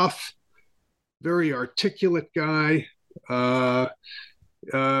 very tough, very articulate guy. Told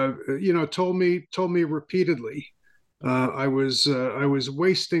me repeatedly I was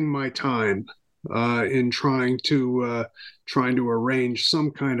wasting my time in trying to arrange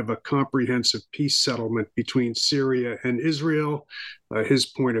some kind of a comprehensive peace settlement between Syria and Israel. His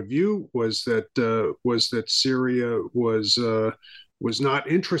point of view was that Syria was not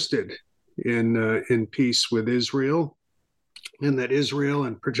interested in peace with Israel, and that Israel,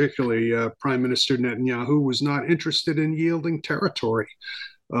 and particularly Prime Minister Netanyahu, was not interested in yielding territory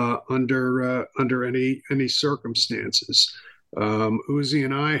under any circumstances. Uzi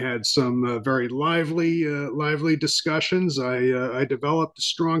and I had some very lively discussions. I developed a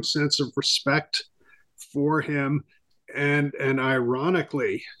strong sense of respect for him, and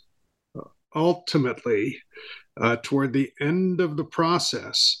ironically, ultimately, toward the end of the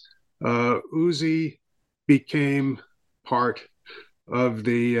process, Uzi became part of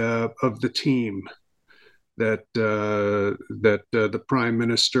the team that the prime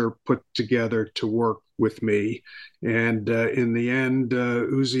minister put together to work with me, and in the end,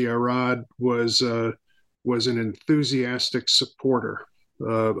 Uzi Arad was an enthusiastic supporter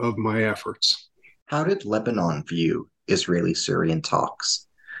of my efforts. How did Lebanon view Israeli-Syrian talks?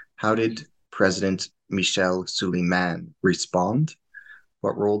 How did President Michel Suleiman respond?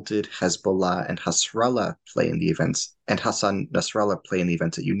 What role did Hezbollah and Hasrallah play in the events, and Hassan Nasrallah play in the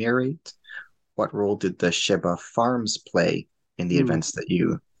events that you narrate? What role did the Sheba Farms play in the events that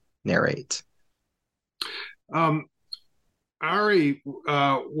you narrate? Ari,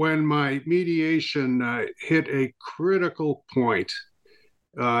 when my mediation hit a critical point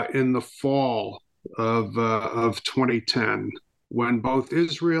in the fall of 2010, when both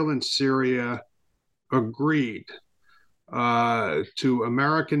Israel and Syria agreed to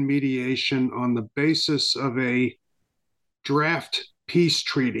American mediation on the basis of a draft peace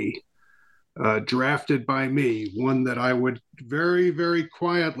treaty drafted by me, one that I would very, very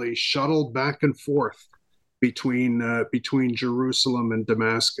quietly shuttle back and forth between Jerusalem and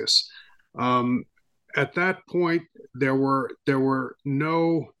Damascus. At that point, there were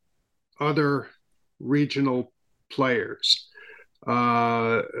no other regional players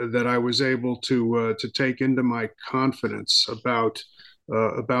that I was able to take into my confidence about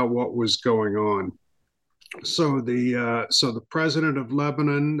what was going on. So the president of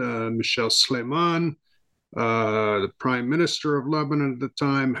Lebanon, Michel Suleiman, the prime minister of Lebanon at the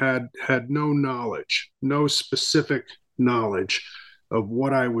time, had no specific knowledge of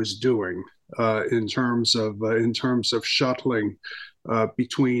what I was doing in terms of shuttling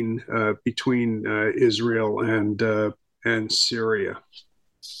between Israel and Syria.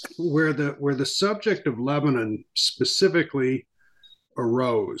 Where the subject of Lebanon specifically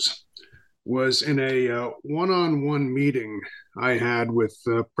arose was in a one-on-one meeting I had with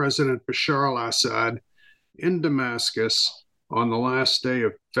President Bashar al-Assad in Damascus on the last day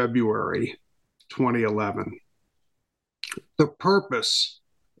of February 2011. The purpose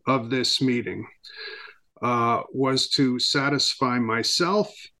of this meeting was to satisfy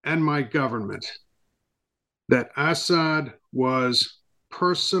myself and my government that Assad was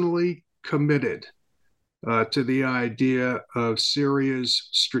personally committed to the idea of Syria's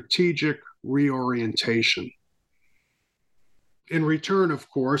strategic reorientation. In return, of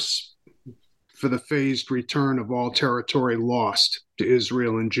course, for the phased return of all territory lost to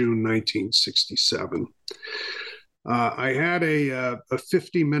Israel in June 1967. I had a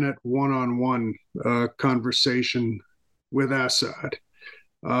 50-minute one-on-one conversation with Assad,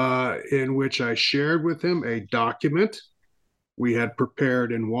 in which I shared with him a document we had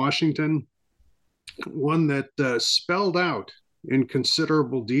prepared in Washington, one that spelled out in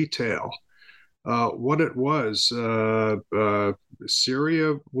considerable detail what it was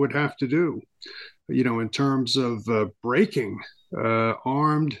Syria would have to do, in terms of breaking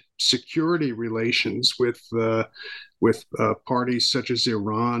armed security relations with parties such as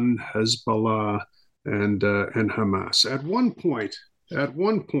Iran, Hezbollah, and Hamas. At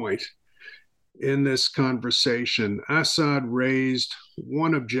one point in this conversation, Assad raised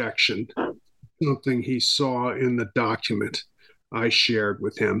one objection, something he saw in the document I shared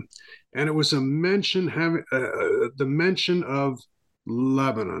with him, and it was the mention of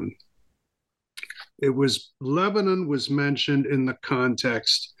Lebanon. Lebanon was mentioned in the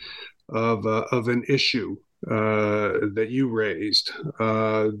context of an issue that you raised,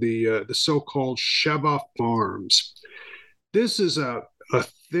 the so-called Shebaa Farms. This is a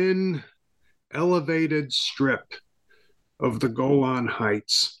thin, elevated strip of the Golan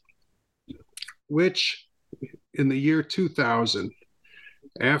Heights, which in the year 2000,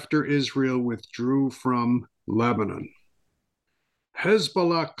 after Israel withdrew from Lebanon,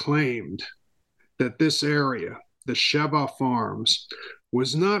 Hezbollah claimed that this area, the Shebaa Farms,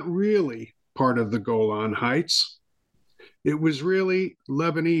 was not really part of the Golan Heights. It was really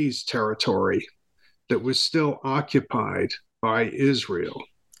Lebanese territory that was still occupied by Israel.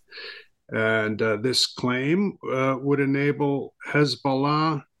 And this claim would enable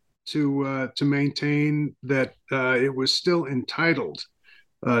Hezbollah to maintain that it was still entitled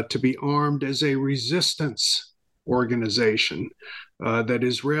to be armed as a resistance organization, that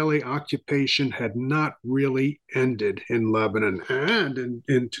Israeli occupation had not really ended in Lebanon. And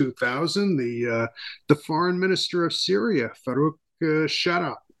in 2000, the foreign minister of Syria, Farouk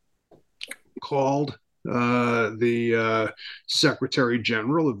Shara, called the Secretary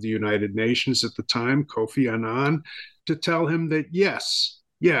General of the United Nations at the time, Kofi Annan, to tell him that yes,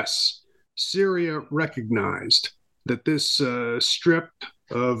 Syria recognized that this strip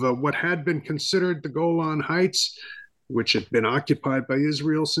of what had been considered the Golan Heights, which had been occupied by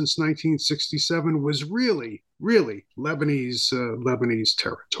Israel since 1967, was really Lebanese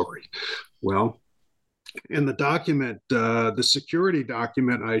territory. Well, in the document, the security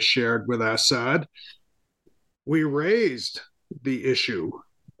document I shared with Assad, we raised the issue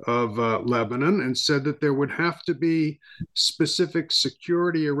of Lebanon and said that there would have to be specific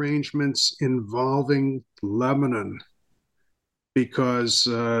security arrangements involving Lebanon because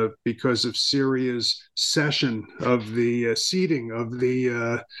of Syria's cession of the ceding of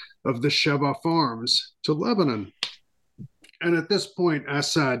the Shebaa Farms to Lebanon. And at this point,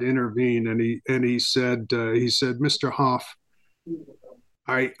 Assad intervened, and he said, Mr. Hoff,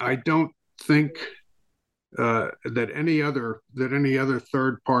 I don't think that any other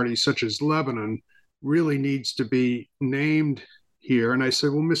third party, such as Lebanon, really needs to be named here. And I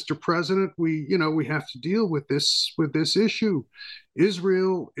said, well, Mr. President, we have to deal with this issue.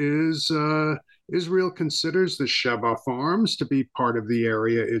 Israel considers the Shebaa Farms to be part of the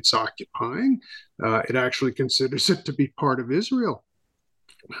area it's occupying. It actually considers it to be part of Israel.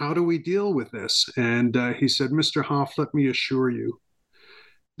 How do we deal with this? And he said, Mr. Hoff, let me assure you,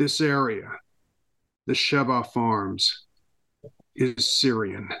 this area, the Shebaa Farms, is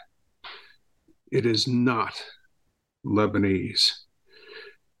Syrian. It is not Lebanese.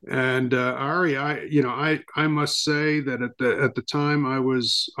 And Ari, I must say that at the time I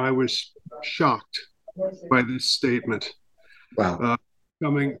was shocked by this statement. Wow.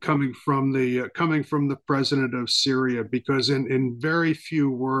 Coming from the president of Syria, because in very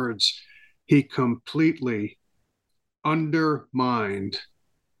few words, he completely undermined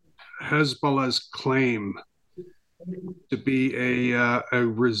Hezbollah's claim to be a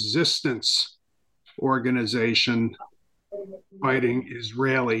resistance organization fighting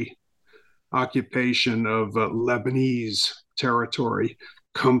Israeli occupation of Lebanese territory.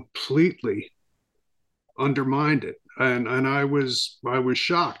 Completely undermined it, and I was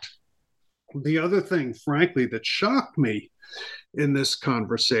shocked. The other thing, frankly, that shocked me in this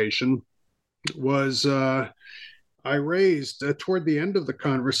conversation was I raised toward the end of the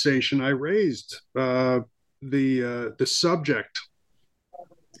conversation, I raised the subject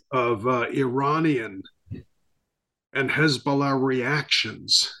of Iranian and Hezbollah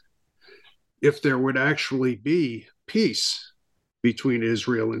reactions if there would actually be peace between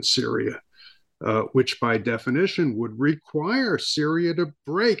Israel and Syria, which by definition would require Syria to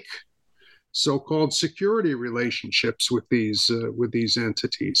break so-called security relationships with these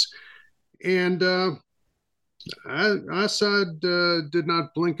entities. And Assad did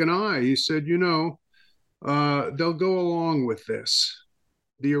not blink an eye. He said, they'll go along with this.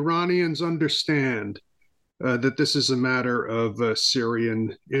 The Iranians understand that this is a matter of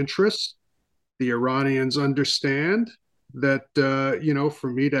Syrian interest. The Iranians understand that, for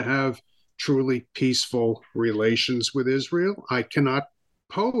me to have truly peaceful relations with Israel, I cannot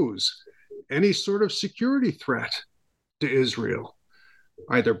pose any sort of security threat to Israel,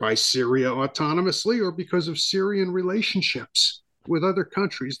 either by Syria autonomously or because of Syrian relationships with other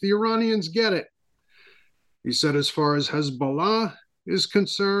countries. The Iranians get it. He said, as far as Hezbollah is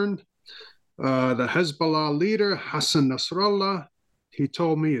concerned, the Hezbollah leader, Hassan Nasrallah, he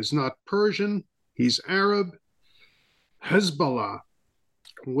told me, is not Persian, he's Arab. Hezbollah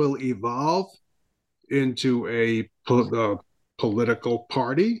will evolve into a political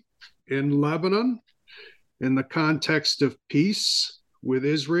party in Lebanon in the context of peace with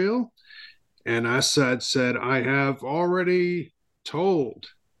Israel. And Assad said, I have already told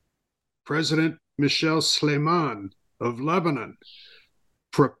President Michel Sleiman of Lebanon,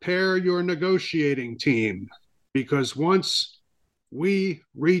 prepare your negotiating team, because once we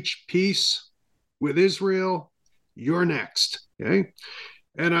reach peace with Israel, you're next. Okay.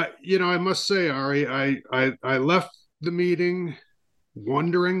 And I must say, Ari, I left the meeting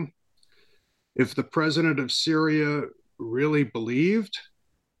wondering if the president of Syria really believed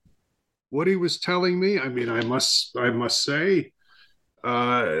what he was telling me. I mean, I must say,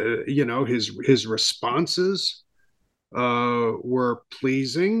 his responses were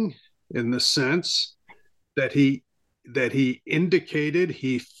pleasing in the sense that he indicated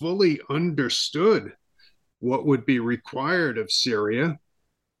he fully understood what would be required of Syria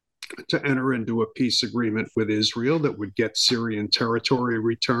to enter into a peace agreement with Israel that would get Syrian territory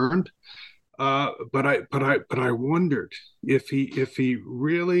returned. But I wondered if he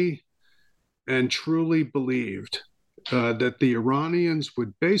really and truly believed that the Iranians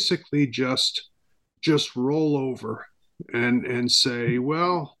would basically just roll over and say,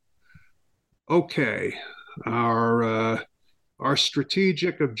 well, okay, our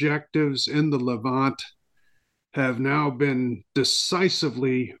strategic objectives in the Levant have now been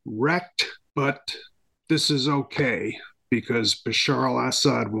decisively wrecked, but this is okay because Bashar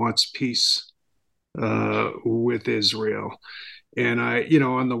al-Assad wants peace with Israel. And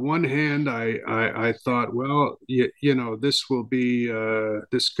on the one hand, I thought, well, this could be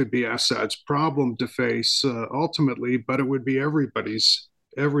Assad's problem to face ultimately, but it would be everybody's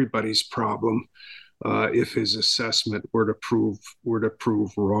problem if his assessment were to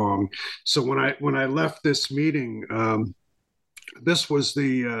prove wrong. So when I left this meeting, this was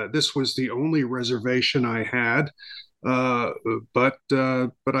the only reservation I had, but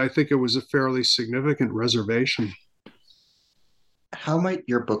I think it was a fairly significant reservation. How might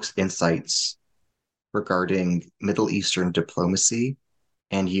your book's insights regarding Middle Eastern diplomacy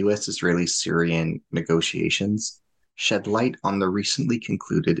and U.S.-Israeli-Syrian negotiations shed light on the recently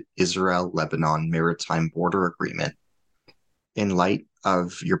concluded Israel-Lebanon Maritime Border Agreement? In light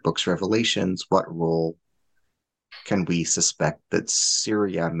of your book's revelations, what role can we suspect that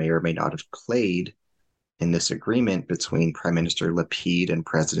Syria may or may not have played in this agreement between Prime Minister Lapid and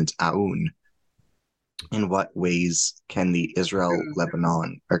President Aoun? In what ways can the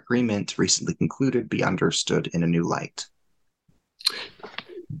Israel-Lebanon agreement recently concluded be understood in a new light?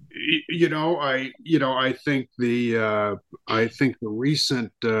 I think the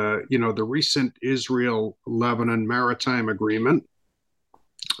recent Israel-Lebanon maritime agreement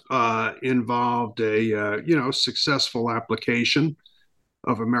involved a successful application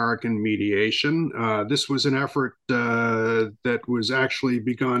of American mediation. This was an effort that was actually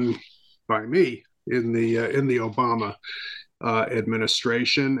begun by me in the Obama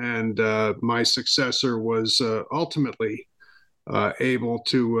administration, and my successor was ultimately able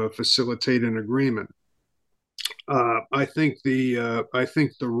to facilitate an agreement. I think the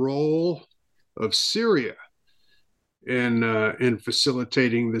role of Syria in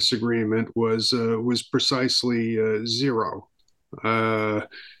facilitating this agreement was precisely zero. The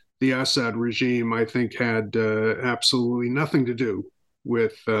Assad regime, I think, had absolutely nothing to do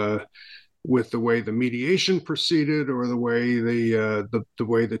with the way the mediation proceeded or the way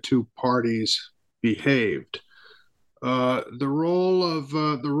the two parties behaved. The role of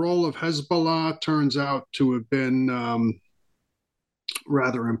Hezbollah turns out to have been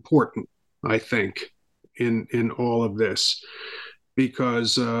rather important, I think, in all of this,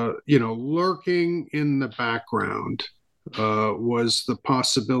 because lurking in the background was the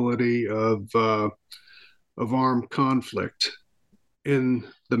possibility of armed conflict in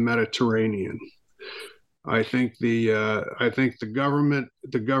the Mediterranean. I think the government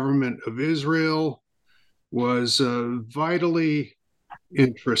of Israel was vitally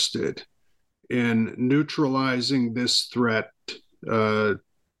interested in neutralizing this threat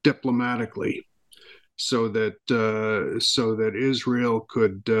diplomatically, so that Israel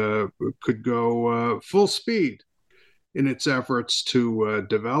could go full speed in its efforts to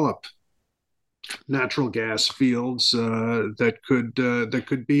develop natural gas fields that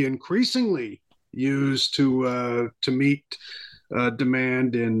could be increasingly used to meet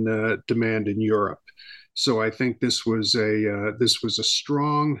demand in Europe. So I think this was a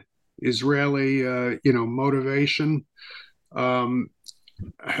strong Israeli, motivation.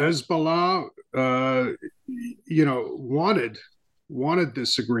 Hezbollah, wanted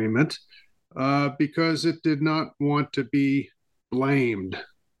this agreement because it did not want to be blamed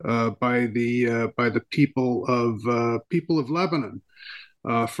by the people of Lebanon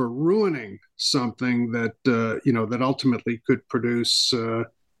for ruining something that ultimately could produce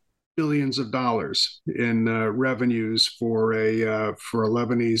billions of dollars in revenues for a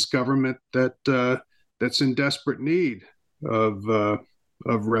Lebanese government that's in desperate need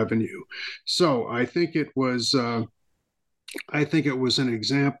of revenue. So I think it was an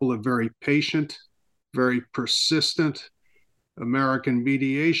example of very patient, very persistent American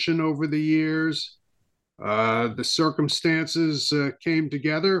mediation over the years. The circumstances came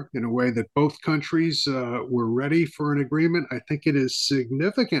together in a way that both countries were ready for an agreement. I think it is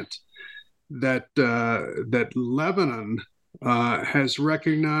significant that Lebanon has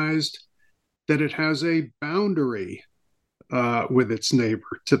recognized that it has a boundary with its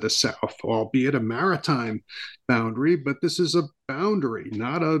neighbor to the south, albeit a maritime boundary, but this is a boundary,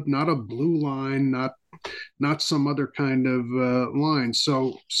 not a blue line, not some other kind of line.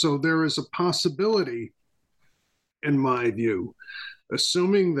 So there is a possibility, in my view,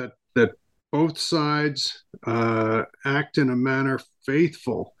 assuming that both sides act in a manner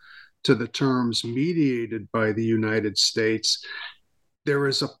faithful to the terms mediated by the United States, there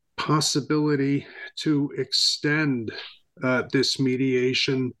is a possibility to extend this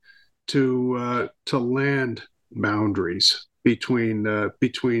mediation to land boundaries between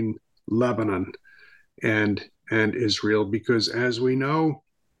Lebanon and Israel, because as we know,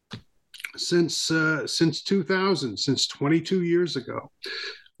 since 2000, since 22 years ago,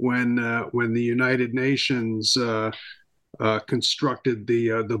 when the United Nations constructed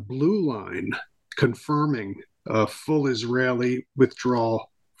the blue line, confirming full Israeli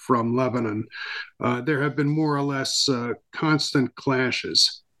withdrawal from Lebanon, there have been more or less constant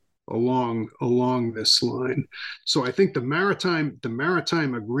clashes along this line. So I think the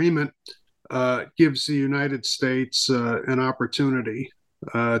maritime agreement gives the United States an opportunity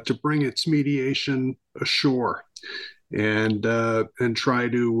to bring its mediation ashore and try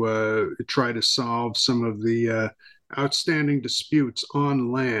to solve some of the outstanding disputes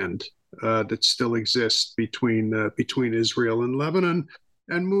on land that still exist between Israel and Lebanon,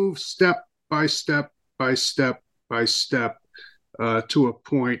 and move step by step to a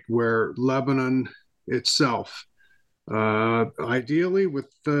point where Lebanon itself, ideally with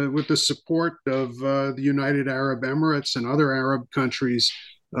the support of the United Arab Emirates and other Arab countries,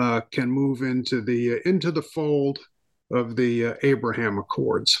 can move into the fold of the Abraham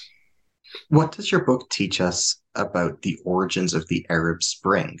Accords. What does your book teach us about the origins of the Arab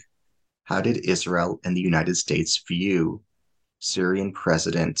Spring? How did Israel and the United States view Syrian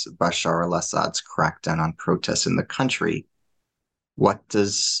President Bashar al-Assad's crackdown on protests in the country? What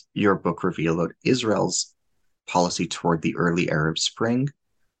does your book reveal about Israel's policy toward the early Arab Spring?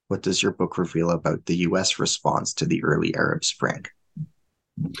 What does your book reveal about the U.S. response to the early Arab Spring?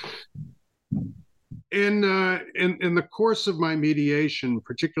 In the course of my mediation,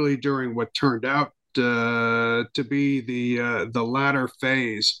 particularly during what turned out to be the latter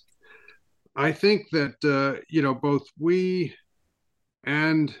phase, I think that both we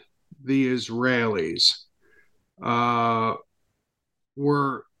and the Israelis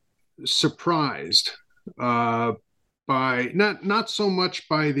were surprised by not so much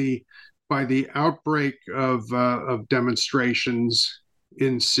by the outbreak of demonstrations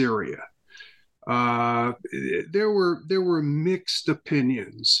in Syria. There were mixed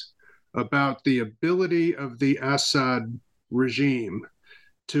opinions about the ability of the Assad regime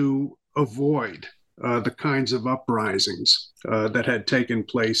to avoid the kinds of uprisings that had taken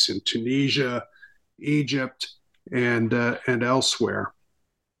place in Tunisia, Egypt, and elsewhere.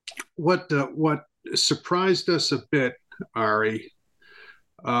 What surprised us a bit, Ari,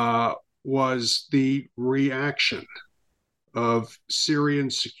 was the reaction of Syrian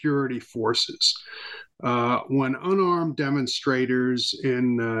security forces when unarmed demonstrators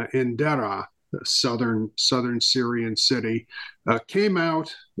in Deraa, a southern Syrian city, came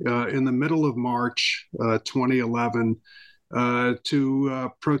out in the middle of March 2011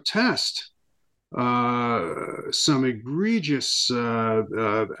 to protest some egregious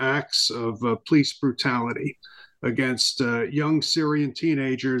acts of police brutality against young Syrian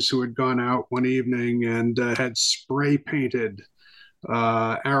teenagers who had gone out one evening and had spray painted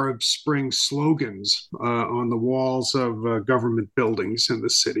Arab Spring slogans on the walls of government buildings in the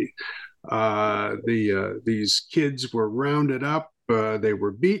city. These kids were rounded up, they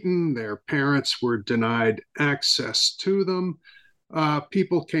were beaten, their parents were denied access to them.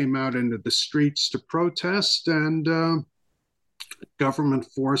 people came out into the streets to protest, and government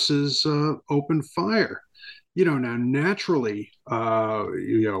forces opened fire. Now naturally,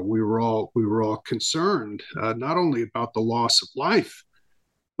 we were all concerned, not only about the loss of life,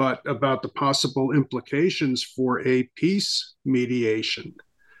 but about the possible implications for a peace mediation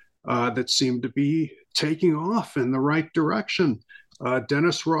that seemed to be taking off in the right direction.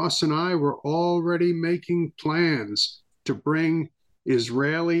 Dennis Ross and I were already making plans to bring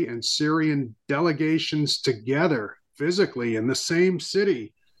Israeli and Syrian delegations together physically in the same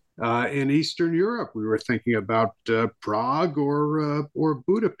city in Eastern Europe. We were thinking about Prague or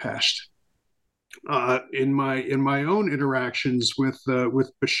Budapest. In my own interactions with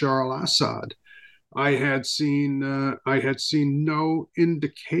Bashar al-Assad, I had seen no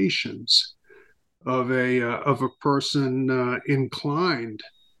indications of a person inclined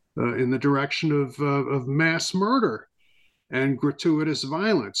in the direction of mass murder and gratuitous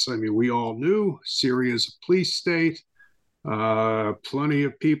violence. I mean, we all knew Syria is a police state. Plenty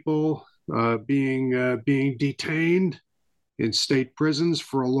of people being detained in state prisons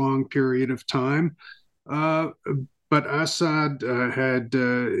for a long period of time. But Assad had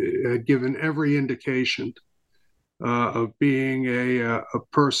given every indication of being a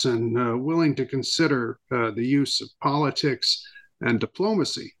person willing to consider the use of politics and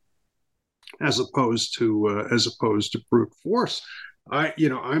diplomacy as opposed to brute force. I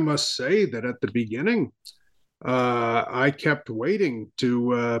must say that at the beginning, I kept waiting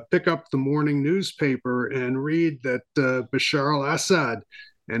to pick up the morning newspaper and read that Bashar al-Assad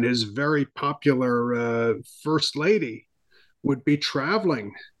and his very popular First Lady would be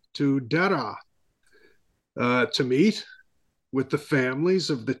traveling to Deraa to meet with the families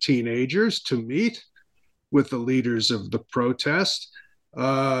of the teenagers, to meet with the leaders of the protest, in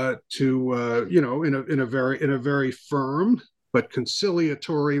a very firm but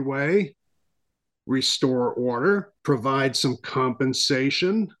conciliatory way, restore order, provide some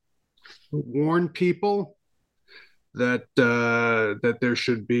compensation, warn people that there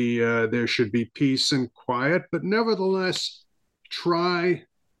should be peace and quiet, but nevertheless try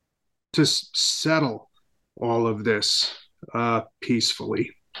to settle all of this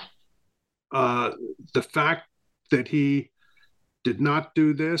peacefully. The fact that he did not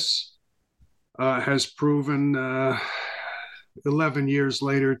do this has proven 11 years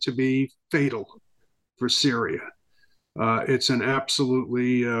later to be fatal for Syria. It's an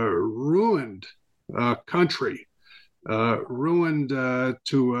absolutely ruined country, ruined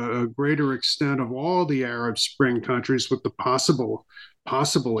to a greater extent of all the Arab Spring countries, with the possible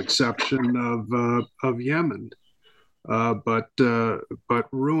exception of Yemen, but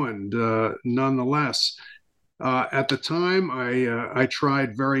ruined nonetheless. At the time, I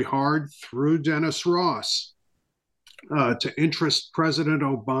tried very hard through Dennis Ross to interest President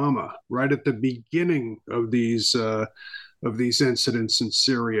Obama right at the beginning of these incidents in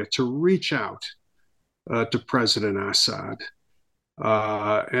Syria, to reach out to President Assad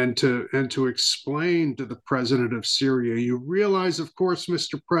and to explain to the president of Syria, you realize, of course,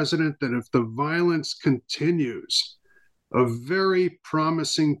 Mr. President, that if the violence continues, a very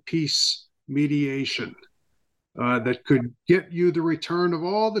promising peace mediation that could get you the return of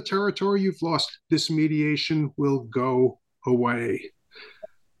all the territory you've lost, this mediation will go away.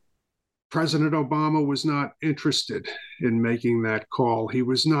 President Obama was not interested in making that call. He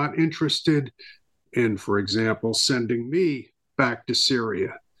was not interested in, for example, sending me back to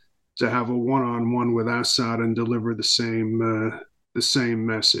Syria to have a one-on-one with Assad and deliver the same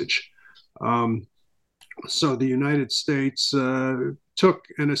message. So the United States took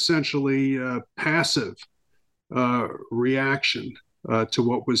an essentially passive reaction to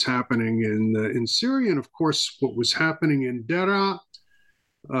what was happening in Syria, and of course what was happening in Deraa,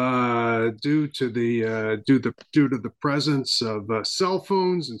 due to the presence of cell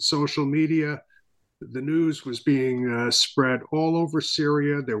phones and social media. The news was being spread all over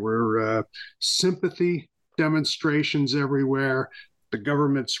Syria. There were sympathy demonstrations everywhere. The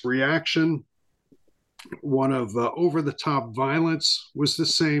government's reaction, one of over-the-top violence, was the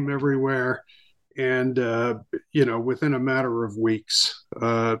same everywhere. And, within a matter of weeks,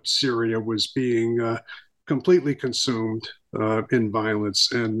 Syria was being completely consumed in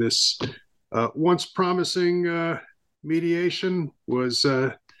violence. And this once promising mediation was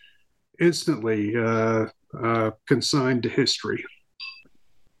instantly consigned to history.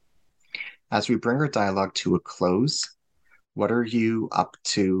 As we bring our dialogue to a close, what are you up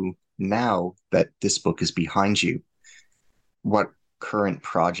to now that this book is behind you? What current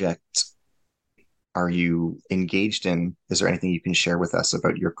project are you engaged in? Is there anything you can share with us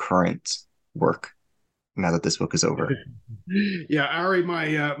about your current work? now that this book is over? Yeah, Ari,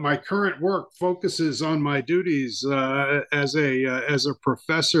 my current work focuses on my duties as a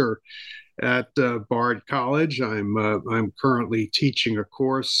professor at Bard College. I'm currently teaching a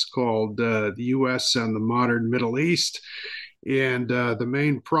course called the U.S. and the Modern Middle East, and the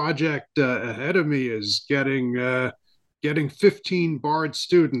main project ahead of me is getting 15 Bard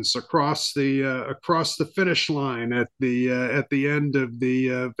students across the finish line at the end of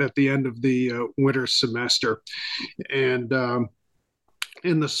the winter semester, and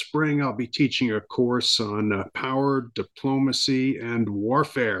in the spring, I'll be teaching a course on power, diplomacy, and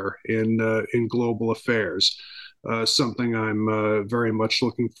warfare in global affairs. Something I'm very much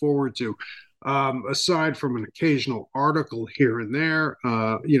looking forward to. Aside from an occasional article here and there,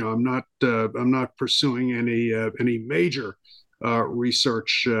 I'm not pursuing any major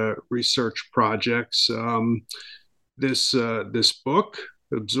research projects. This book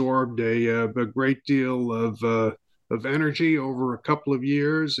absorbed a great deal of energy over a couple of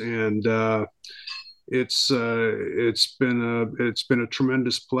years, and it's been a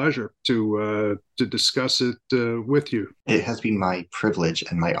tremendous pleasure to discuss it with you. It has been my privilege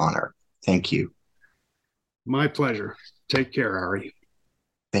and my honor. Thank you. My pleasure. Take care, Ari.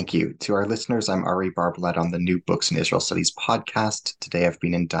 Thank you. To our listeners, I'm Ari Barbalat on the New Books in Israel Studies podcast. Today I've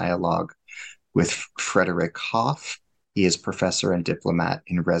been in dialogue with Frederick Hoff. He is professor and diplomat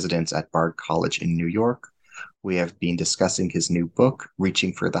in residence at Bard College in New York. We have been discussing his new book,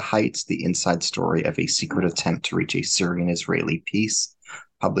 Reaching for the Heights, the inside story of a secret attempt to reach a Syrian-Israeli peace,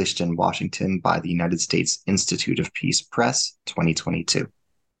 published in Washington by the United States Institute of Peace Press, 2022.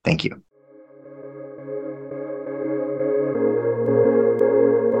 Thank you.